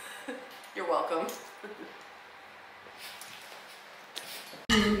 You're welcome.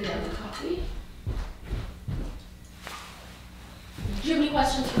 Do you have any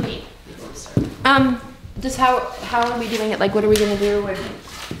questions for me before we start? Just how are we doing it? Like, what are we gonna do?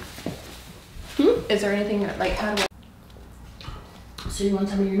 Is there anything like how do I? So you want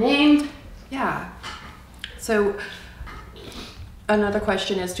to tell me your name? Yeah. So another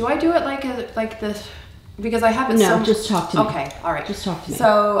question is, do I do it like this? Because I haven't. No, just talk to me. Okay, all right. Just talk to me.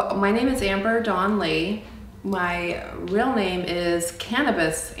 So my name is Amber Dawn Lee. My real name is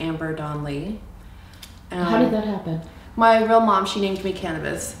Cannabis Amber Dawn Lee. How did that happen? My real mom, she named me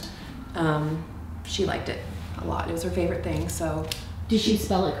Cannabis. She liked it a lot. It was her favorite thing. So. Did she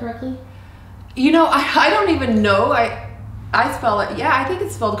spell it correctly? You know, I don't even know. I spell it. Yeah, I think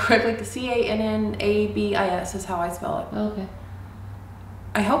it's spelled correctly. Cannabis is how I spell it. Oh, okay.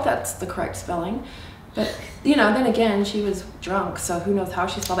 I hope that's the correct spelling. But, you know, then again, she was drunk, so who knows how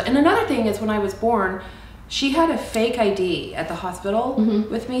she spelled it. And another thing is, when I was born, she had a fake ID at the hospital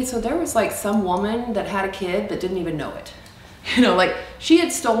with me. So there was like some woman that had a kid that didn't even know it. You know, like she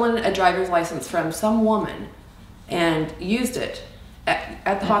had stolen a driver's license from some woman and used it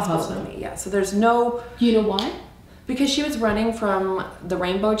at the hospital with me. Yeah, so there's no... Do you know why? Because she was running from the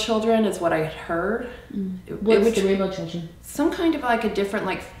Rainbow Children is what I had heard. What's the Rainbow Children? Some kind of like a different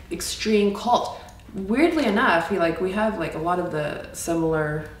like extreme cult. Weirdly enough, we have like a lot of the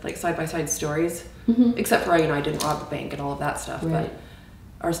similar like side-by-side stories, except for, I didn't rob a bank and all of that stuff, right. But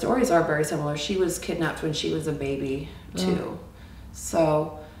our stories are very similar. She was kidnapped when she was a baby too.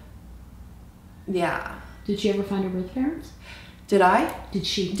 So yeah. Did she ever find her birth parents? Did I? Did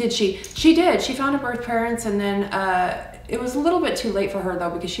she? She did. She found her birth parents, and then it was a little bit too late for her though,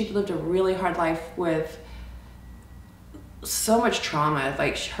 because she lived a really hard life with so much trauma.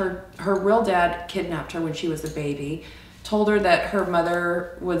 Like her real dad kidnapped her when she was a baby, told her that her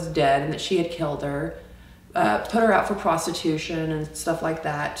mother was dead and that she had killed her, put her out for prostitution and stuff like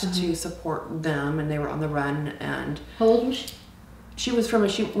that to support them, and they were on the run. And how old was she? She was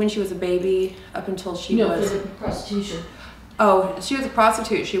when she was a baby up until she was... for the prostitution. Oh, she was a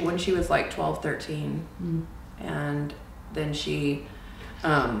prostitute when she was like 12, 13. And then she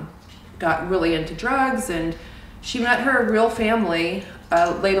got really into drugs, and she met her real family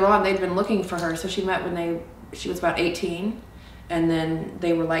later on. They'd been looking for her, so she met when she was about 18, and then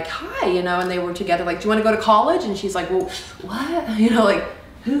they were like, hi, and they were together, like, do you want to go to college? And she's like, well, what? Like,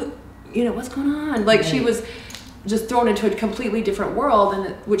 who, what's going on? Like, she was just thrown into a completely different world,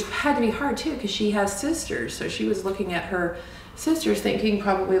 and which had to be hard too, because she has sisters. So she was looking at her sisters thinking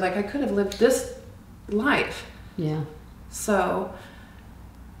probably like, I could have lived this life. Yeah. So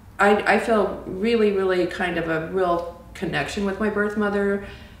I feel really, really kind of a real connection with my birth mother.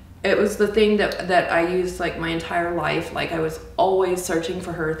 It was the thing that I used like my entire life. Like I was always searching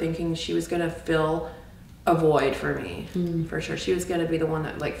for her, thinking she was going to fill a void for me, for sure. She was going to be the one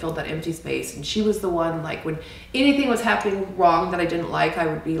that like filled that empty space. And she was the one, like, when anything was happening wrong that I didn't like, I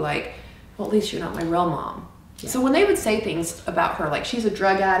would be like, well, at least you're not my real mom. Yeah. So when they would say things about her, like she's a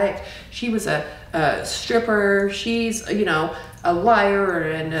drug addict, she was a stripper, she's, a liar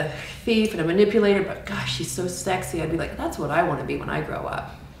and a thief and a manipulator, but gosh, she's so sexy, I'd be like, that's what I want to be when I grow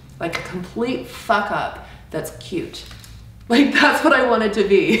up. Like a complete fuck up that's cute. Like, that's what I wanted to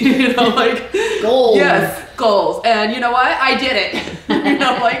be, like... Goals. Yes, goals. And you know what? I did it.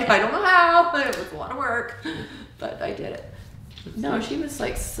 Like, I don't know how. It was a lot of work, but I did it. No, she was,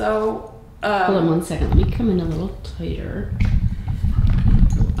 like, so... Hold on 1 second. Let me come in a little tighter.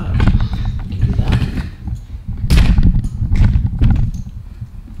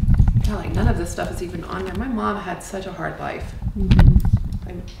 God, like, none of this stuff is even on there. My mom had such a hard life.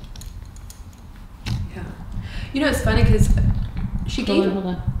 Yeah. It's funny because she gave... Hold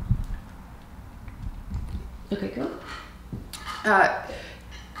on. Okay, go.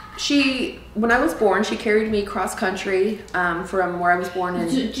 When I was born, she carried me cross country from where I was born in...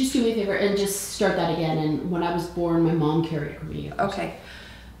 Just do me a favor and just start that again. And when I was born, my mom carried me. Okay.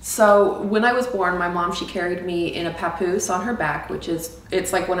 So when I was born, my mom, she carried me in a papoose on her back,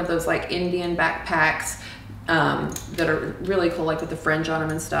 it's like one of those like Indian backpacks that are really cool, like with the fringe on them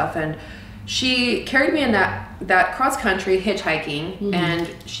and stuff. And she carried me in that cross country hitchhiking, and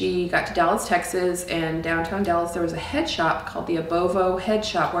she got to Dallas, Texas, and downtown Dallas there was a head shop called the Abovo Head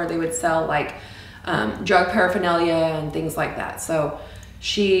Shop where they would sell like drug paraphernalia and things like that. So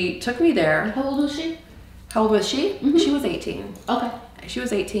she took me there. How old was she? How old was she? She was 18. Okay. She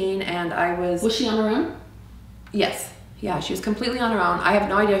was 18, and I was... Was she on her own? Yes. Yeah, she was completely on her own. I have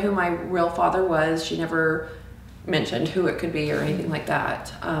no idea who my real father was. She never mentioned who it could be or anything like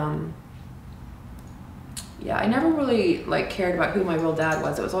that. Yeah, I never really like cared about who my real dad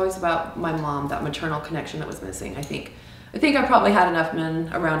was. It was always about my mom, that maternal connection that was missing, I think. I think I probably had enough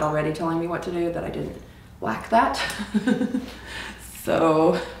men around already telling me what to do that I didn't lack that.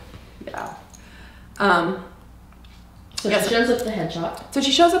 So, yeah. So she shows up at the head shop. So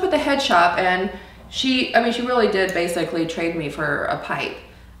she shows up at the head shop, and she really did basically trade me for a pipe.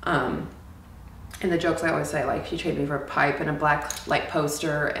 And the jokes I always say, like, she traded me for a pipe and a black light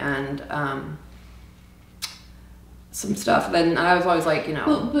poster and some stuff. Then I was always like,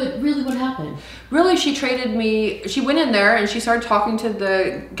 But really, what happened? Really, she traded me. She went in there and she started talking to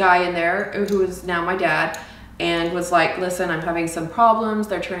the guy in there, who is now my dad, and was like, listen, I'm having some problems.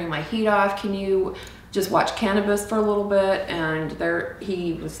 They're turning my heat off. Can you just watch cannabis for a little bit? And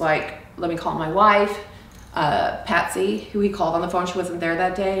he was like, let me call my wife, Patsy, who he called on the phone. She wasn't there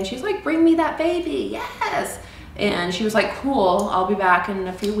that day. And she's like, bring me that baby. Yes. And she was like, cool, I'll be back in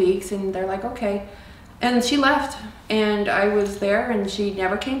a few weeks. And they're like, okay. And she left, and I was there, and she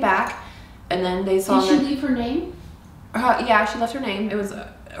never came back. And then they saw... Did she leave her name? Yeah, she left her name. It was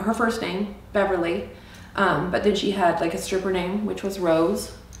her first name, Beverly. But then she had like a stripper name, which was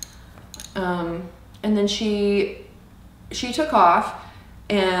Rose. And then she took off,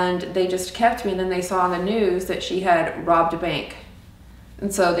 and they just kept me. And then they saw on the news that she had robbed a bank.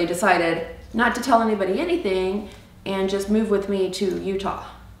 And so they decided not to tell anybody anything and just move with me to Utah,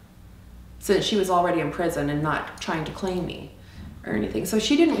 since she was already in prison and not trying to claim me or anything. So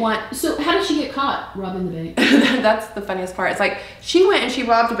she didn't want... So how did she get caught robbing the bank? That's the funniest part. It's like, she went and she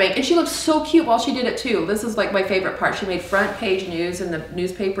robbed a bank, and she looked so cute while she did it too. This is like my favorite part. She made front page news in the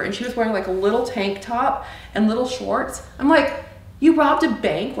newspaper, and she was wearing like a little tank top and little shorts. I'm like, you robbed a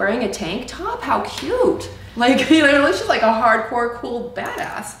bank wearing a tank top? How cute. Like, you know, she's like a hardcore, cool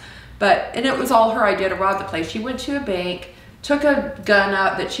badass. And it was all her idea to rob the place. She went to a bank, took a gun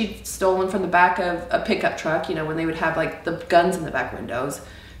out that she'd stolen from the back of a pickup truck, you know, when they would have like the guns in the back windows.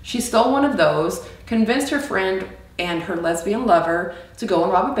 She stole one of those, convinced her friend and her lesbian lover to go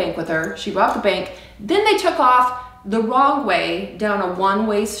and rob a bank with her. She robbed the bank. Then they took off the wrong way down a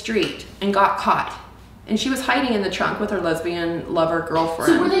one-way street and got caught. And she was hiding in the trunk with her lesbian lover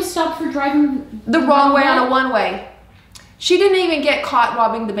girlfriend. So were they stopped for driving the wrong way on a one-way? She didn't even get caught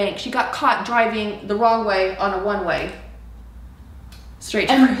robbing the bank. She got caught driving the wrong way on a one-way. Straight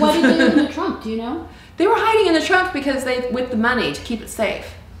to And what did they do in the trunk? Do you know? They were hiding in the trunk because with the money to keep it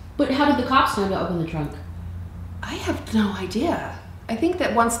safe. But how did the cops know to open the trunk? I have no idea. I think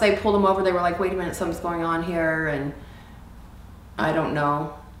that once they pulled them over, they were like, wait a minute, something's going on here, and I don't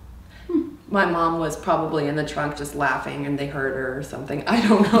know. My mom was probably in the trunk just laughing, and they heard her or something. I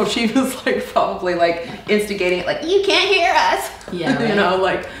don't know. She was like probably like instigating it, like, you can't hear us. Yeah, right. You know,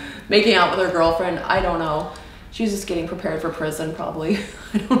 like making out with her girlfriend. I don't know. She's just getting prepared for prison, probably.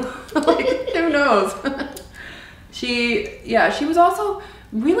 I don't know. Like, who knows? She was also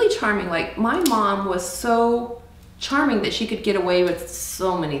really charming. Like, my mom was so charming that she could get away with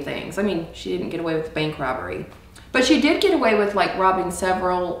so many things. I mean, she didn't get away with bank robbery, but she did get away with like robbing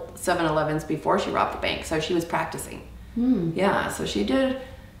several 7-Elevens before she robbed the bank. So she was practicing. Yeah, so she did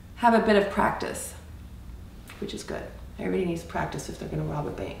have a bit of practice, which is good. Everybody needs practice if they're going to rob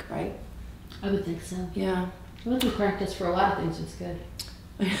a bank, right? I would think so. Yeah. I would do practice for a lot of things. It's good.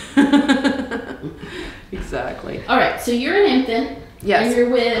 Exactly. All right, so you're an infant. Yes. And you're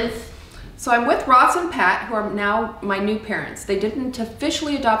with... So I'm with Ross and Pat, who are now my new parents. They didn't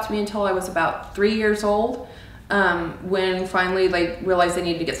officially adopt me until I was about 3 years old, when finally they realized they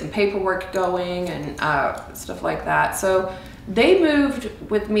needed to get some paperwork going and stuff like that. So they moved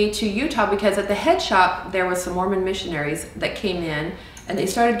with me to Utah because at the head shop there was some Mormon missionaries that came in, and they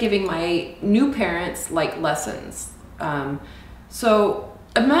started giving my new parents like lessons. So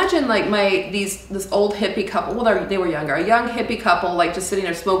imagine like this old hippie couple. Well, they were younger. A young hippie couple, like just sitting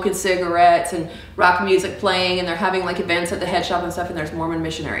there smoking cigarettes and rock music playing, and they're having like events at the head shop and stuff. And there's Mormon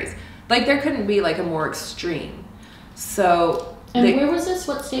missionaries. Like there couldn't be like a more extreme. So. And where was this?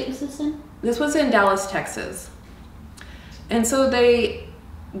 What state was this in? This was in Dallas, Texas. And so they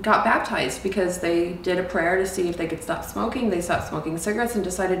got baptized because they did a prayer to see if they could stop smoking. They stopped smoking cigarettes and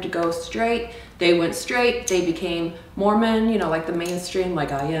decided to go straight. They went straight. They became Mormon, you know, like the mainstream,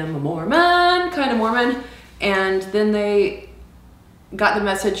 like I am a Mormon, kind of Mormon. And then they got the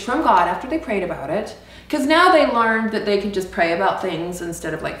message from God after they prayed about it. Because now they learned that they can just pray about things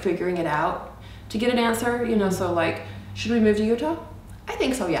instead of like figuring it out to get an answer, you know. So like, should we move to Utah? I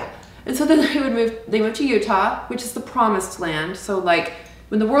think so, yeah. And so then they moved to Utah, which is the promised land. So like,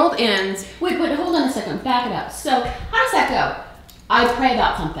 when the world ends... Wait, hold on a second. Back it up. So how does that go? I pray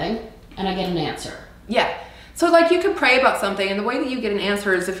about something and I get an answer. Yeah. So like you could pray about something, and the way that you get an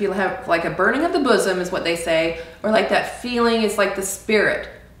answer is if you have like a burning of the bosom is what they say, or like that feeling is like the spirit.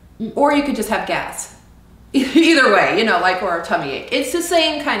 Or you could just have gas. Either way, you know, like, or a tummy ache. It's the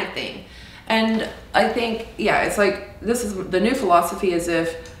same kind of thing. And I think, yeah, it's like, this is the new philosophy is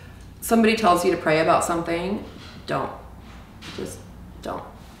if somebody tells you to pray about something, don't. Just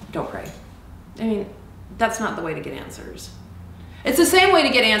don't pray. I mean, that's not the way to get answers. It's the same way to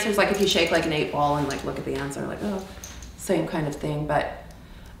get answers, like if you shake like an 8 ball and like look at the answer, like, oh, same kind of thing. But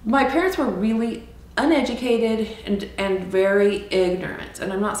my parents were really uneducated and very ignorant.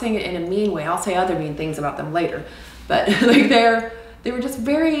 And I'm not saying it in a mean way. I'll say other mean things about them later. But like they were just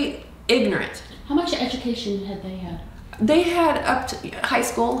very ignorant. How much education had they had? They had up to high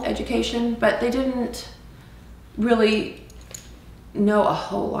school education, but they didn't really know a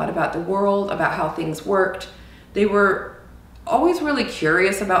whole lot about the world, about how things worked. They were always really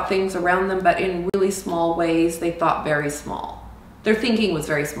curious about things around them, but in really small ways. They thought very small. Their thinking was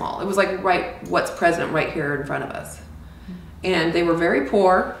very small. It was like what's present right here in front of us. And they were very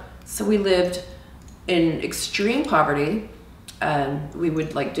poor, so we lived in extreme poverty. We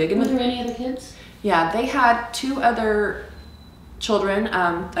would like dig in. Were there any other kids? Yeah, they had 2 other children.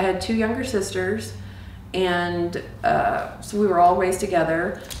 I had 2 younger sisters, And so we were all raised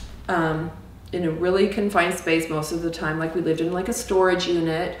together in a really confined space most of the time. Like we lived in like a storage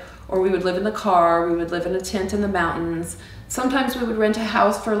unit, or we would live in the car, we would live in a tent in the mountains. Sometimes we would rent a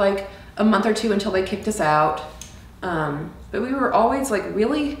house for like a month or two until they kicked us out. But we were always like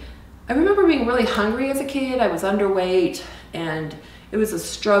really, I remember being really hungry as a kid. I was underweight and it was a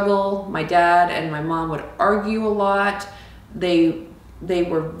struggle. My dad and my mom would argue a lot. They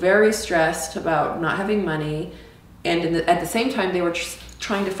were very stressed about not having money. And at the same time, they were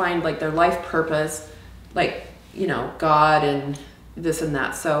trying to find like their life purpose, like, you know, God and this and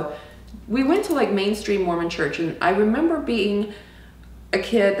that. So we went to like mainstream Mormon church, and I remember being a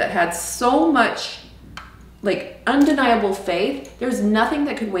kid that had so much like undeniable faith. There's nothing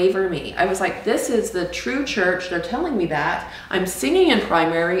that could waver me. I was like, this is the true church. They're telling me that. I'm singing in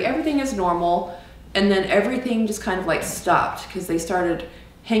primary. Everything is normal. And then everything just kind of like stopped because they started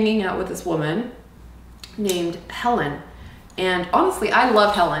hanging out with this woman named Helen. And honestly, I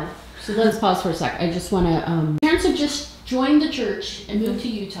love Helen. So let's pause for a sec. I just want to, parents have just joined the church and moved to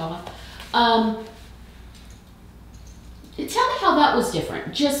Utah. Tell me how that was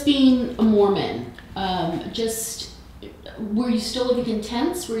different, just being a Mormon. Were you still living in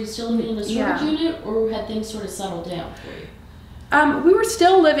tents? Were you still living in a storage unit, or had things sort of settled down for you? We were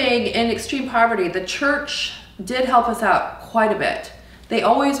still living in extreme poverty. The church did help us out quite a bit. They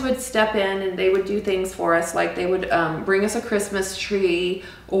always would step in and they would do things for us. Like they would bring us a Christmas tree,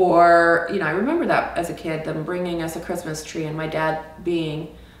 or, you know, I remember that as a kid, them bringing us a Christmas tree and my dad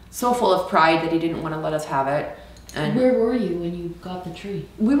being so full of pride that he didn't want to let us have it. And where were you when you got the tree?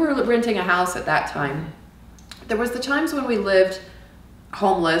 We were renting a house at that time. There was the times when we lived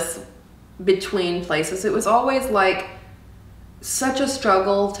homeless between places. It was always like such a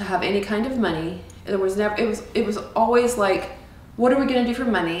struggle to have any kind of money. There was never, it was always like, what are we going to do for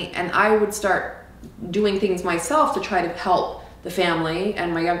money? And I would start doing things myself to try to help the family,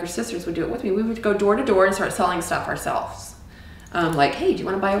 and my younger sisters would do it with me. We would go door to door and start selling stuff ourselves. Like, hey, do you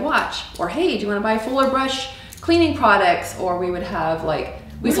want to buy a watch? Or hey, do you want to buy Fuller Brush cleaning products? Or we would have like,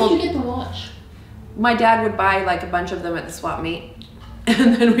 where did you get the watch? My dad would buy like a bunch of them at the swap meet,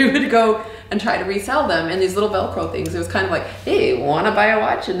 and then we would go and try to resell them in these little Velcro things. It was kind of like, hey, want to buy a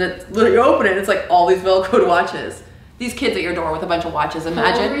watch? And then you open it, and it's like all these Velcroed watches. These kids at your door with a bunch of watches.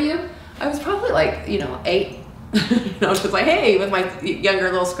 Imagine. How old were you? I was probably like, 8. You know, just like, hey, with my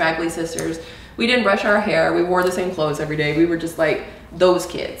younger little scraggly sisters. We didn't brush our hair. We wore the same clothes every day. We were just like those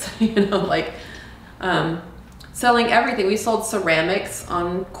kids, you know, like selling everything. We sold ceramics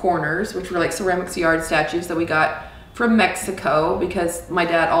on corners, which were like ceramics yard statues that we got from Mexico, because my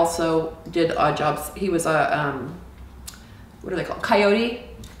dad also did odd jobs. He was a, what are they called? Coyote.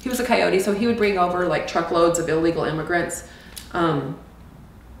 He was a coyote, so he would bring over like truckloads of illegal immigrants. And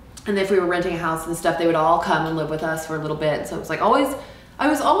if we were renting a house and stuff, they would all come and live with us for a little bit. So it was like always, I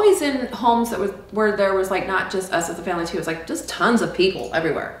was always in homes that was where there was like not just us as a family too. It was like just tons of people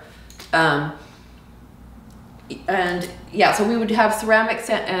everywhere. And yeah, so we would have ceramics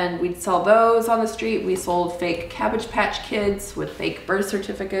and we'd sell those on the street. We sold fake Cabbage Patch Kids with fake birth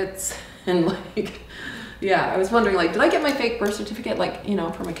certificates, and like, yeah, I was wondering, like, did I get my fake birth certificate, like, you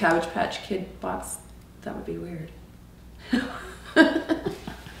know, from a Cabbage Patch Kid box? That would be weird. I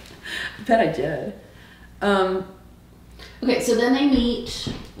bet I did. Okay, so then they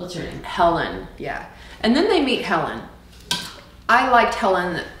meet, what's her name? Helen, yeah. And then they meet Helen. I liked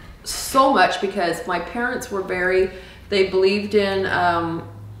Helen so much because my parents were they believed in,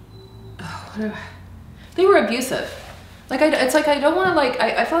 they were abusive. Like, it's like, I don't want to, like,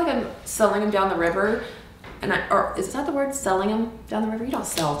 I feel like I'm selling them down the river. Or is that the word, selling them down the river? You don't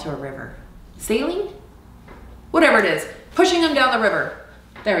sell to a river. Sailing? Whatever it is. Pushing them down the river.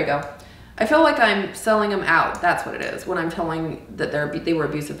 There we go. I feel like I'm selling them out. That's what it is when I'm telling that they were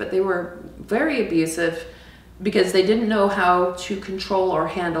abusive. But they were very abusive because they didn't know how to control or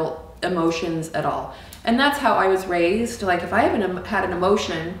handle emotions at all. And that's how I was raised. Like, if I haven't had an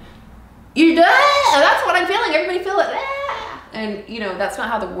emotion, that's what I'm feeling. Everybody feel it. And, you know, that's not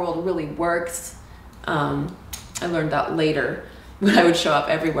how the world really works. I learned that later when I would show up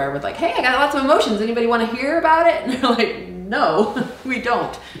everywhere with like, hey, I got lots of emotions. Anybody want to hear about it? And they're like, no, we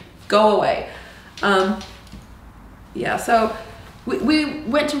don't. Go away. Yeah, so we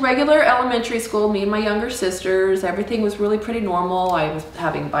went to regular elementary school, me and my younger sisters. Everything was really pretty normal. I was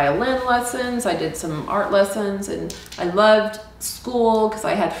having violin lessons. I did some art lessons, and I loved school because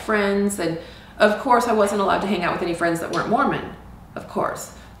I had friends. And of course, I wasn't allowed to hang out with any friends that weren't Mormon, of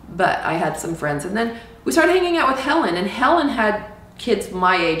course. But I had some friends. And then we started hanging out with Helen, and Helen had kids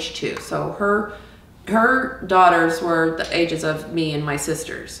my age too. So her daughters were the ages of me and my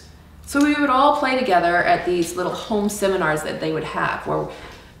sisters. So we would all play together at these little home seminars that they would have, where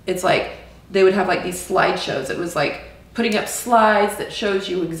it's like they would have like these slideshows. It was like putting up slides that shows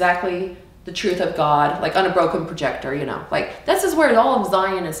you exactly the truth of God, like on a broken projector, you know. Like, this is where all of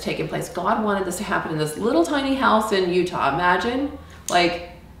Zion is taking place. God wanted this to happen in this little tiny house in Utah. Imagine, like,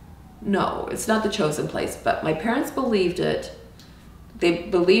 no, it's not the chosen place. But my parents believed it. They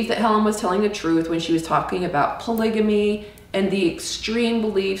believed that Helen was telling the truth when she was talking about polygamy and the extreme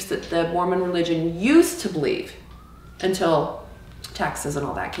beliefs that the Mormon religion used to believe until taxes and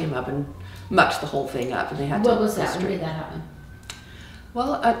all that came up and mucked the whole thing up, and they had to. What was that? When did that happen?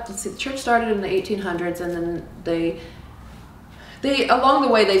 Well, let's see. The church started in the 1800s, and then they along the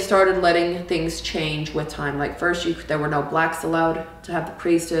way they started letting things change with time. Like first, there were no blacks allowed to have the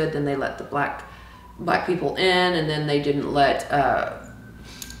priesthood. Then they let the black people in, and then they didn't let.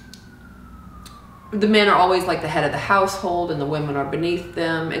 The men are always like the head of the household, and the women are beneath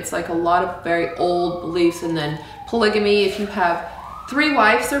them. It's like a lot of very old beliefs, and then polygamy. If you have 3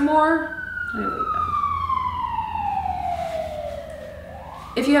 wives or more.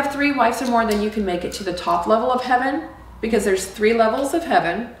 If you have 3 wives or more, then you can make it to the top level of heaven, because there's 3 levels of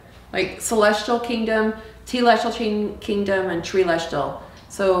heaven, like celestial kingdom, telestial kingdom, and trilestial.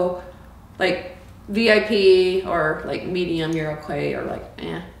 So, like VIP or like medium, you're okay, or like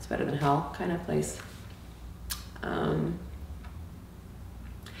it's better than hell kind of place.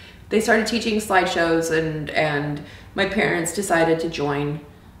 They started teaching slideshows, and my parents decided to join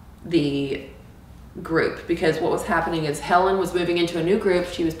the group, because what was happening is Helen was moving into a new group.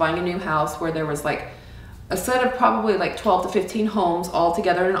 She was buying a new house where there was like a set of probably like 12 to 15 homes all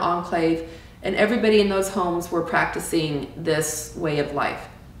together in an enclave, and everybody in those homes were practicing this way of life,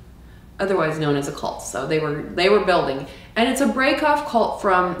 otherwise known as a cult. So they were building, and it's a break-off cult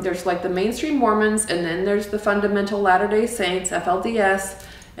from, there's like the mainstream Mormons, and then there's the fundamental Latter-day Saints, FLDS,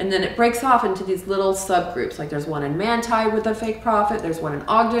 and then it breaks off into these little subgroups. Like there's one in Manti with a fake prophet, there's one in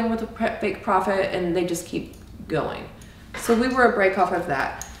Ogden with a fake prophet, and they just keep going. So we were a break off of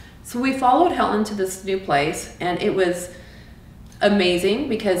that. So we followed Helen to this new place, and it was amazing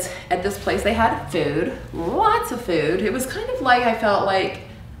because at this place they had food, lots of food. It was kind of like, I felt like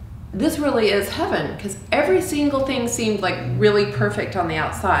this really is heaven, because every single thing seemed like really perfect on the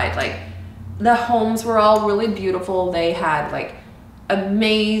outside. Like the homes were all really beautiful. They had like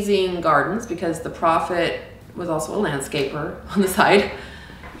amazing gardens, because the prophet was also a landscaper on the side.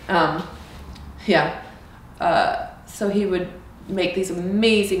 So he would make these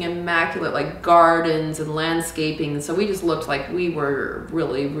amazing, immaculate like gardens and landscaping. So we just looked like we were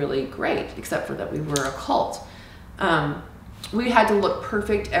really, really great, except for that we were a cult. We had to look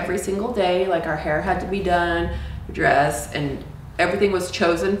perfect every single day. Like our hair had to be done, dress, and everything was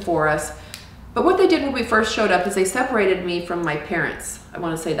chosen for us. But what they did when we first showed up is they separated me from my parents. I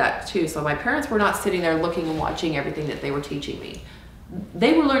want to say that too. So my parents were not sitting there looking and watching everything that they were teaching me.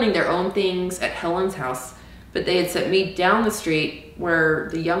 They were learning their own things at Helen's house, but they had sent me down the street where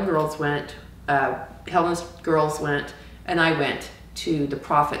the young girls went, Helen's girls went, and I went to the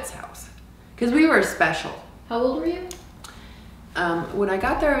prophet's house, because we were special. How old were you? When I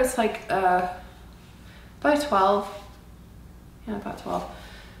got there, it was like about 12. Yeah, about 12.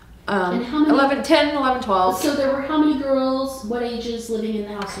 And how many? 10, 11, 12. So there were how many girls, what ages, living in the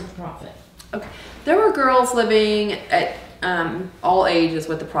house with the prophet? Okay. There were girls living at all ages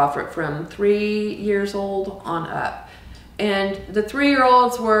with the prophet, from 3 years old on up. And the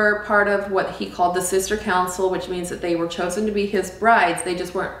 3-year-olds were part of what he called the sister council, which means that they were chosen to be his brides. They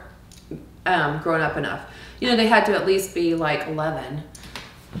just weren't grown up enough. You know, they had to at least be like 11.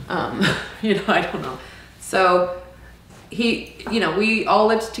 You know, I don't know. So we all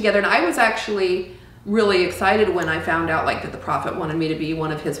lived together, and I was actually really excited when I found out like that the prophet wanted me to be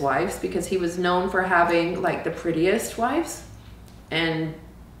one of his wives, because he was known for having like the prettiest wives, and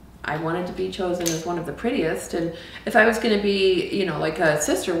I wanted to be chosen as one of the prettiest. And if I was going to be, you know, like a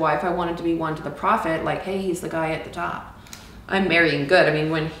sister wife, I wanted to be one to the prophet, like, hey, he's the guy at the top. I'm marrying good. I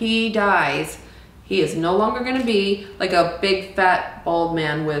mean, when he dies, he is no longer going to be like a big fat bald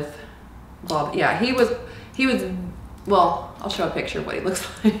man with bald. Yeah, he was, well, I'll show a picture of what he looks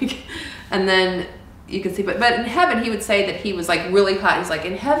like. And then you can see, but in heaven, he would say that he was like really hot. He's like,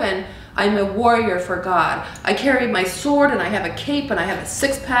 in heaven, I'm a warrior for God. I carry my sword, and I have a cape, and I have a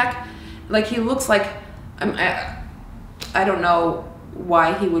 6-pack. Like, he looks like, I don't know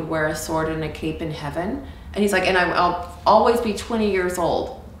why he would wear a sword and a cape in heaven. And he's like, and I'll always be 20 years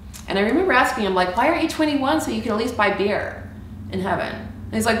old. And I remember asking him, like, why aren't you 21 so you can at least buy beer in heaven?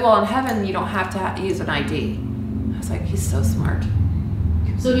 And he's like, well, in heaven, you don't have to use an ID. I was like, he's so smart.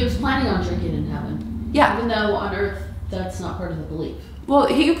 So he was planning on drinking in heaven? Yeah. Even though on earth, that's not part of the belief. Well,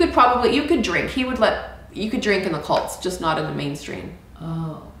 you could drink. You could drink in the cults, just not in the mainstream.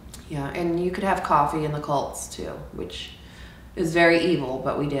 Oh. Yeah, and you could have coffee in the cults too, which is very evil,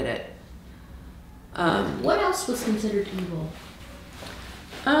 but we did it. What else was considered evil?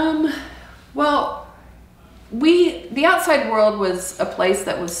 Well, the outside world was a place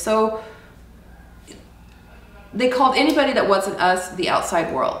that was so, they called anybody that wasn't us the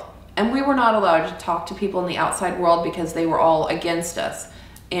outside world. And we were not allowed to talk to people in the outside world because they were all against us.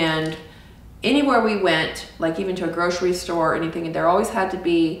 And anywhere we went, like even to a grocery store or anything, there always had to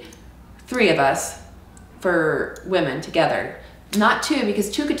be 3 of us for women together. Not 2,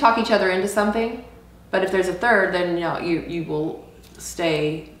 because 2 could talk each other into something. But if there's a 3rd, then you will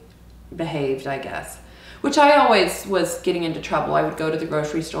stay behaved, I guess. Which I always was getting into trouble. I would go to the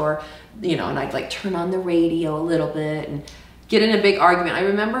grocery store, and I'd like turn on the radio a little bit and get in a big argument. I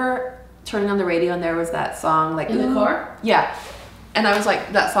remember turning on the radio and there was that song, like, in the car? Yeah. And I was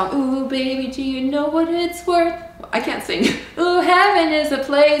like, that song, ooh, baby, do you know what it's worth? I can't sing. Ooh, heaven is a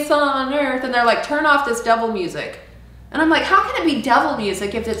place on earth. And they're like, turn off this devil music. And I'm like, how can it be devil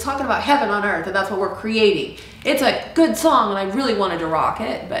music if it's talking about heaven on earth and that's what we're creating? It's a good song and I really wanted to rock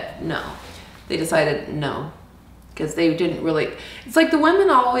it, but no. They decided no, because they didn't really, it's like the women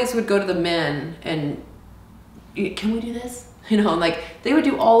always would go to the men and, can we do this? Like they would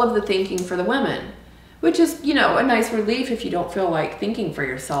do all of the thinking for the women, which is, a nice relief if you don't feel like thinking for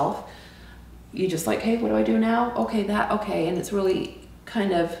yourself. You just like, hey, what do I do now? Okay, okay. And it's really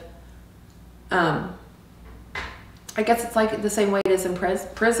kind of, I guess it's like the same way it is in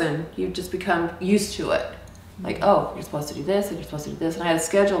prison. You just become used to it. Like, oh, you're supposed to do this and you're supposed to do this. And I had a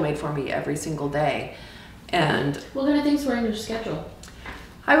schedule made for me every single day. And what kind of things were in your schedule?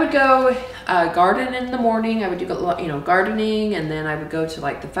 I would go garden in the morning. I would do, gardening. And then I would go to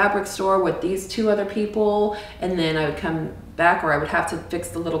like the fabric store with these 2 other people. And then I would come back, or I would have to fix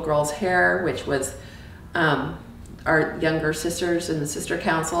the little girl's hair, which was our younger sisters in the sister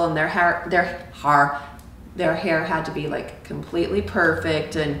council. And their hair had to be like completely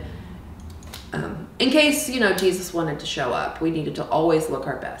perfect. And in case, Jesus wanted to show up, we needed to always look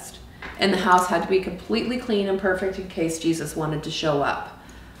our best. And the house had to be completely clean and perfect in case Jesus wanted to show up.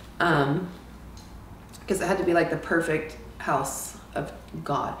 Because it had to be like the perfect house of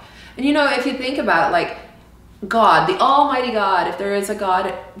God. And if you think about it, like God, the Almighty God, if there is a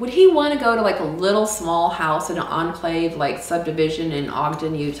God, would he want to go to like a little small house in an enclave like subdivision in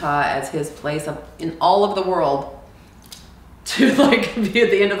Ogden, Utah as his place in all of the world to like be at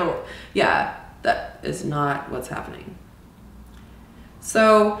the end of the world? Yeah. That is not what's happening.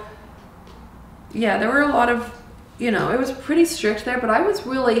 So, yeah, there were a lot of, it was pretty strict there, but I was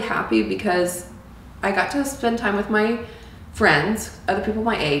really happy because I got to spend time with my friends, other people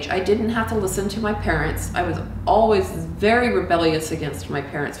my age. I didn't have to listen to my parents. I was always very rebellious against my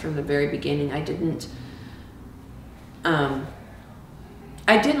parents from the very beginning. I didn't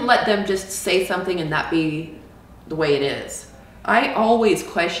let them just say something and that be the way it is. I always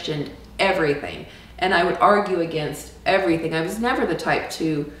questioned everything, and I would argue against everything. I was never the type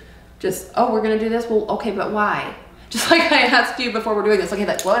to just, oh, we're gonna do this, well, okay, but why? Just like I asked you before we're doing this, okay,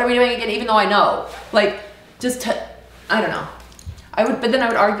 what are we doing again, even though I know, like, I don't know. But then I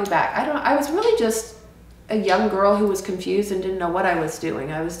would argue back. I was really just a young girl who was confused and didn't know what I was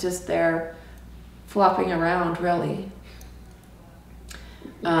doing. I was just there flopping around, really.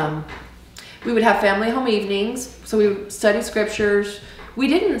 We would have family home evenings, so we would study scriptures. We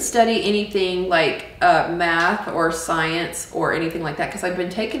didn't study anything like math or science or anything like that because I'd been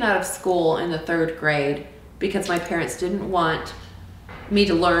taken out of school in the 3rd grade because my parents didn't want me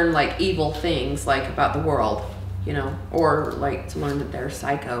to learn like evil things like about the world, or like to learn that they're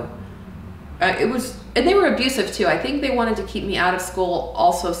psycho. And they were abusive too. I think they wanted to keep me out of school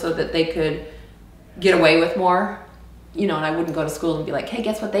also so that they could get away with more, and I wouldn't go to school and be like, hey,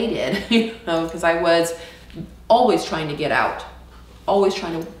 guess what they did, because I was always trying to get out. Always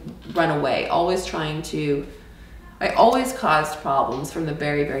trying to run away, I always caused problems from the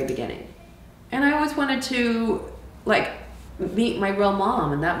very, very beginning. And I always wanted to like meet my real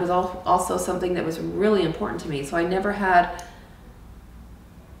mom, and that was also something that was really important to me. So I never had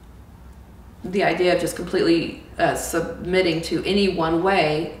the idea of just completely submitting to any one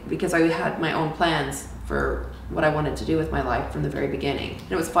way because I had my own plans for what I wanted to do with my life from the very beginning.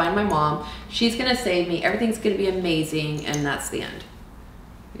 And it was find my mom, she's gonna save me, everything's gonna be amazing, and that's the end.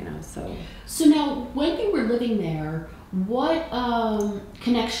 So now, when you were living there, what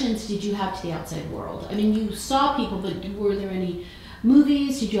connections did you have to the outside world? I mean, you saw people, but were there any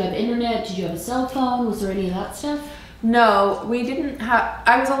movies? Did you have internet? Did you have a cell phone? Was there any of that stuff? No, we didn't have.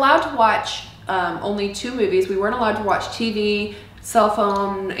 I was allowed to watch only 2 movies. We weren't allowed to watch TV. cell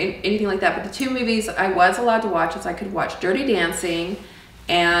phone, anything like that. But the 2 movies I was allowed to watch is I could watch Dirty Dancing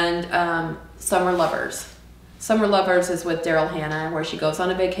and Summer Lovers. Summer Lovers is with Daryl Hannah, where she goes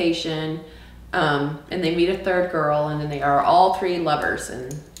on a vacation and they meet a 3rd girl, and then they are all 3 lovers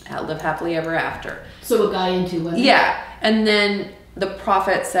and live happily ever after. So a guy and 2 women? Yeah. And then the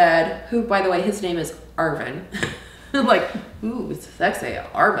prophet said, who, by the way, his name is Arvin. Like, ooh, it's sexy,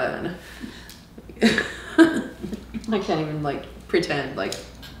 Arvin. I can't even, like, pretend, like.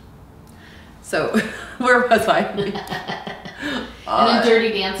 So, where was I? And then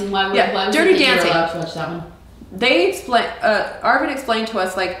Dirty Dancing. Why was Dirty it that you were Dancing. allowed to watch that one? They explain. Arvin explained to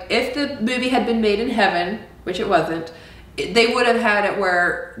us, like, if the movie had been made in heaven, which it wasn't, they would have had it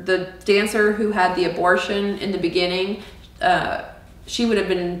where the dancer who had the abortion in the beginning, she would have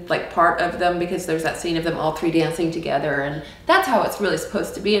been like part of them, because there's that scene of them all 3 dancing together, and that's how it's really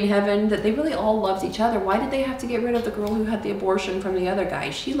supposed to be in heaven, that they really all loved each other. Why did they have to get rid of the girl who had the abortion from the other guy?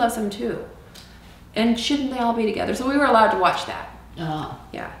 She loves him too. And shouldn't they all be together? So we were allowed to watch that. Oh.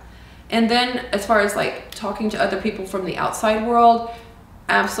 Yeah. And then as far as like talking to other people from the outside world,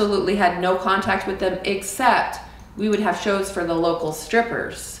 absolutely had no contact with them, except we would have shows for the local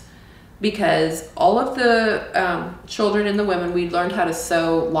strippers, because all of the children and the women, we learned how to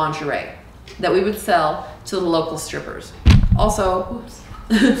sew lingerie that we would sell to the local strippers. Also, oops.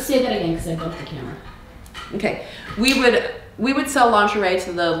 Say that again, because I broke the camera. Okay, we would sell lingerie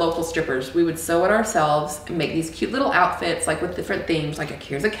to the local strippers. We would sew it ourselves and make these cute little outfits, like with different themes, like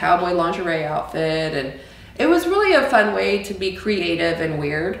here's a cowboy lingerie outfit, and it was really a fun way to be creative and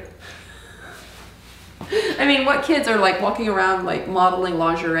weird. I mean, what kids are like walking around like modeling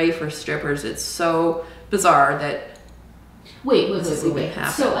lingerie for strippers? It's so bizarre that. Wait.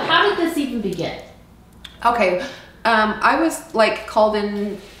 Happen. So how did this even begin? Okay, I was like called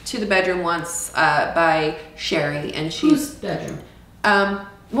in to the bedroom once by Sherry, and whose bedroom?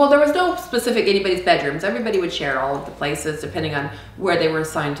 Well, there was no specific anybody's bedrooms. Everybody would share all of the places depending on where they were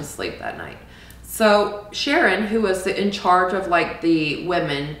assigned to sleep that night. So Sharon, who was in charge of like the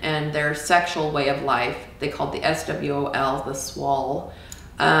women and their sexual way of life, they called the SWOL, the SWOL.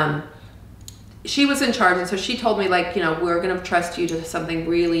 She was in charge, and so she told me, like, you know, we're going to trust you to something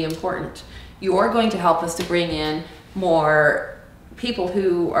really important. You're going to help us to bring in more people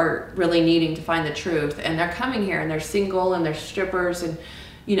who are really needing to find the truth, and they're coming here and they're single and they're strippers, and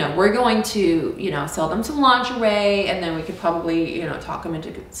you know, we're going to, you know, sell them some lingerie, and then we could probably, you know, talk them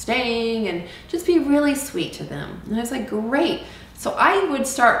into staying and just be really sweet to them. And I was like, great. So I would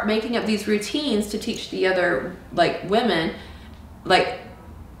start making up these routines to teach the other like women, like,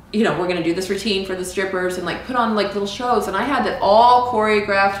 you know, we're going to do this routine for the strippers, and like put on like little shows. And I had that all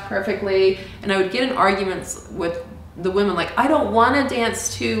choreographed perfectly, and I would get in arguments with the women, like, I don't want to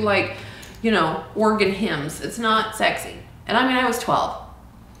dance to like, you know, organ hymns. It's not sexy. And I mean, I was 12.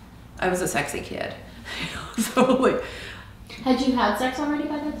 I was a sexy kid. So like, had you had sex already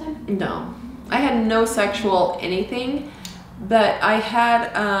by that time? No, I had no sexual anything, but I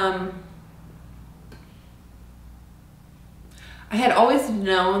had always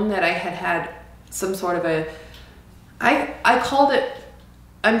known that I had had some sort of a, I'm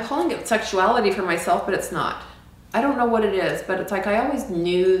calling it sexuality for myself, but it's not. I don't know what it is, but it's like I always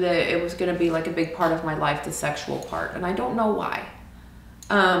knew that it was going to be like a big part of my life, the sexual part, and I don't know why.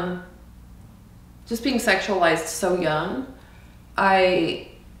 Just being sexualized so young, I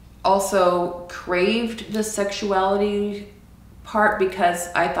also craved the sexuality part because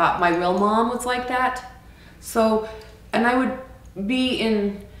I thought my real mom was like that. So, and I would be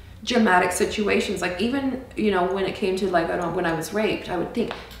in dramatic situations, like even, you know, when it came to like, when I was raped, I would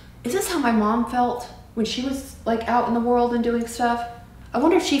think, is this how my mom felt when she was like out in the world and doing stuff? I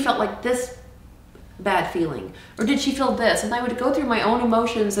wonder if she felt like this bad feeling, or did she feel this? And I would go through my own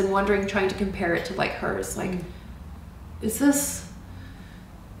emotions and wondering, trying to compare it to like hers, like, is this,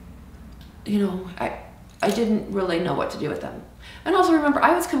 you know, I didn't really know what to do with them. And also remember,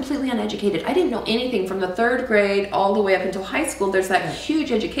 I was completely uneducated. I didn't know anything from the 3rd grade all the way up until high school. There's that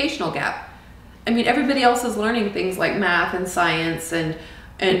huge educational gap. I mean, everybody else is learning things like math and science and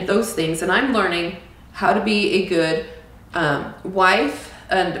those things, and I'm learning how to be a good wife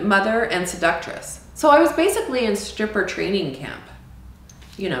and mother and seductress. So I was basically in stripper training camp,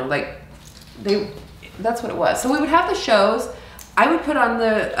 you know, like that's what it was. So we would have the shows. I would put on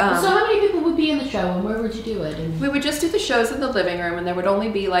the... so how many people would be in the show, and where would you do it? And... we would just do the shows in the living room, and there would only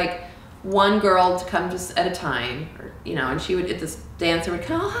be like one girl to come just at a time, or, you know, and she would, this dancer would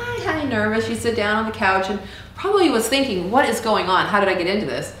come, oh, hi, nervous. She'd sit down on the couch and probably was thinking, what is going on? How did I get into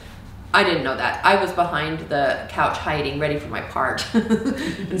this? I didn't know that. I was behind the couch hiding, ready for my part.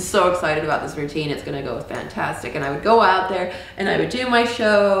 And so excited about this routine. It's gonna go fantastic. And I would go out there and I would do my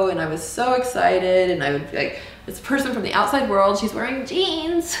show and I was so excited, and I would be like, this person from the outside world, she's wearing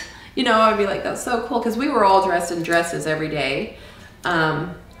jeans. You know, I'd be like, that's so cool, because we were all dressed in dresses every day.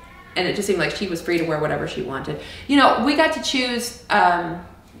 And it just seemed like she was free to wear whatever she wanted. You know, we got to choose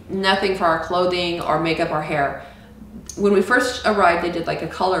nothing for our clothing or makeup or hair. When we first arrived, they did like a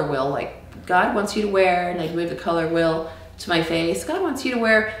color wheel, like God wants you to wear, and they'd move the color wheel to my face. God wants you to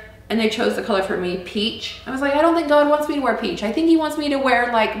wear, and they chose the color for me, peach. I was like, I don't think God wants me to wear peach. I think he wants me to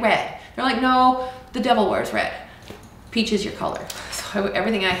wear like red. They're like, no, the devil wears red. Peach is your color. So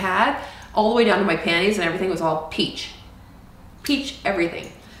everything I had, all the way down to my panties and everything, was all peach. Peach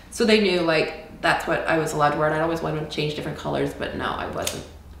everything. So they knew like that's what I was allowed to wear, and I always wanted to change different colors, but no, I wasn't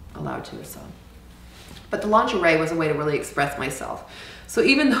allowed to, so. But the lingerie was a way to really express myself. So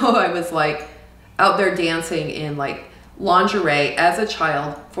even though I was like out there dancing in like lingerie as a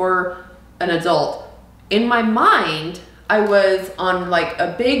child for an adult, in my mind, I was on like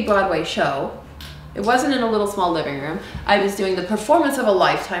a big Broadway show. It wasn't in a little small living room. I was doing the performance of a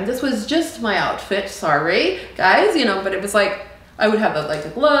lifetime. This was just my outfit, sorry guys, you know, but it was like, I would have like the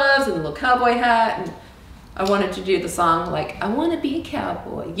gloves and the little cowboy hat, and I wanted to do the song like, I want to be a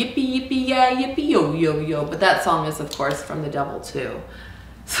cowboy, yippee yippee yeah, yippee yo yo yo. But that song is of course from the devil too.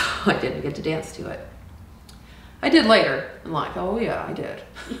 So I didn't get to dance to it. I did later. I'm like, oh yeah, I did.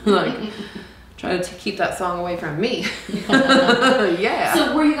 Like, try to keep that song away from me. Yeah.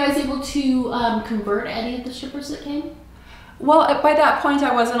 So were you guys able to convert any of the strippers that came? Well, by that point,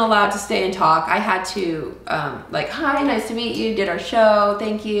 I wasn't allowed to stay and talk. I had to, like, hi, nice to meet you, did our show,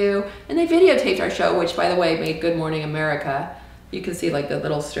 thank you. And they videotaped our show, which, by the way, made Good Morning America. You can see, like, the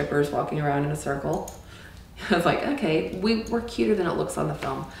little strippers walking around in a circle. I was like, okay, we're cuter than it looks on the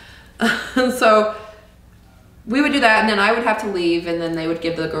film. And so we would do that, and then I would have to leave, and then they would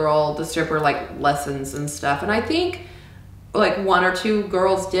give the stripper, like, lessons and stuff. And I think, like, 1 or 2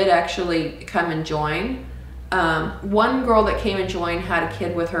 girls did actually come and join. One girl that came and joined had a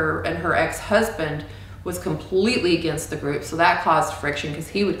kid with her, and her ex-husband was completely against the group, so that caused friction, because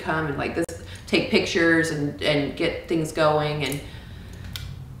he would come and like take pictures and get things going. And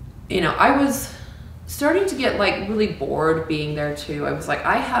you know, I was starting to get like really bored being there too. I was like,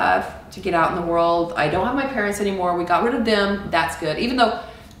 I have to get out in the world. I don't have my parents anymore. We got rid of them. That's good. Even though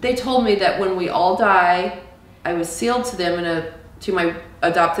they told me that when we all die, I was sealed to them to my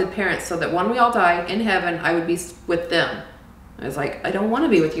adopted parents, so that when we all die in heaven, I would be with them. I was like, I don't want to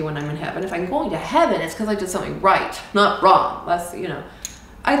be with you when I'm in heaven. If I'm going to heaven, it's because I did something right, not wrong. That's, you know,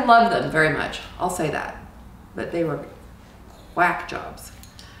 I love them very much. I'll say that. But they were whack jobs.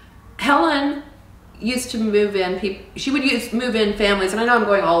 Helen used to move in. She would move in families, and I know I'm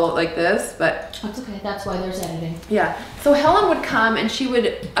going all like this, but that's okay. That's why there's editing. Yeah. So Helen would come, and she would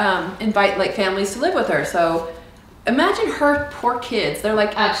invite like families to live with her. So imagine her poor kids. They're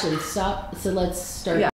like, actually, stop. So let's start. Yeah.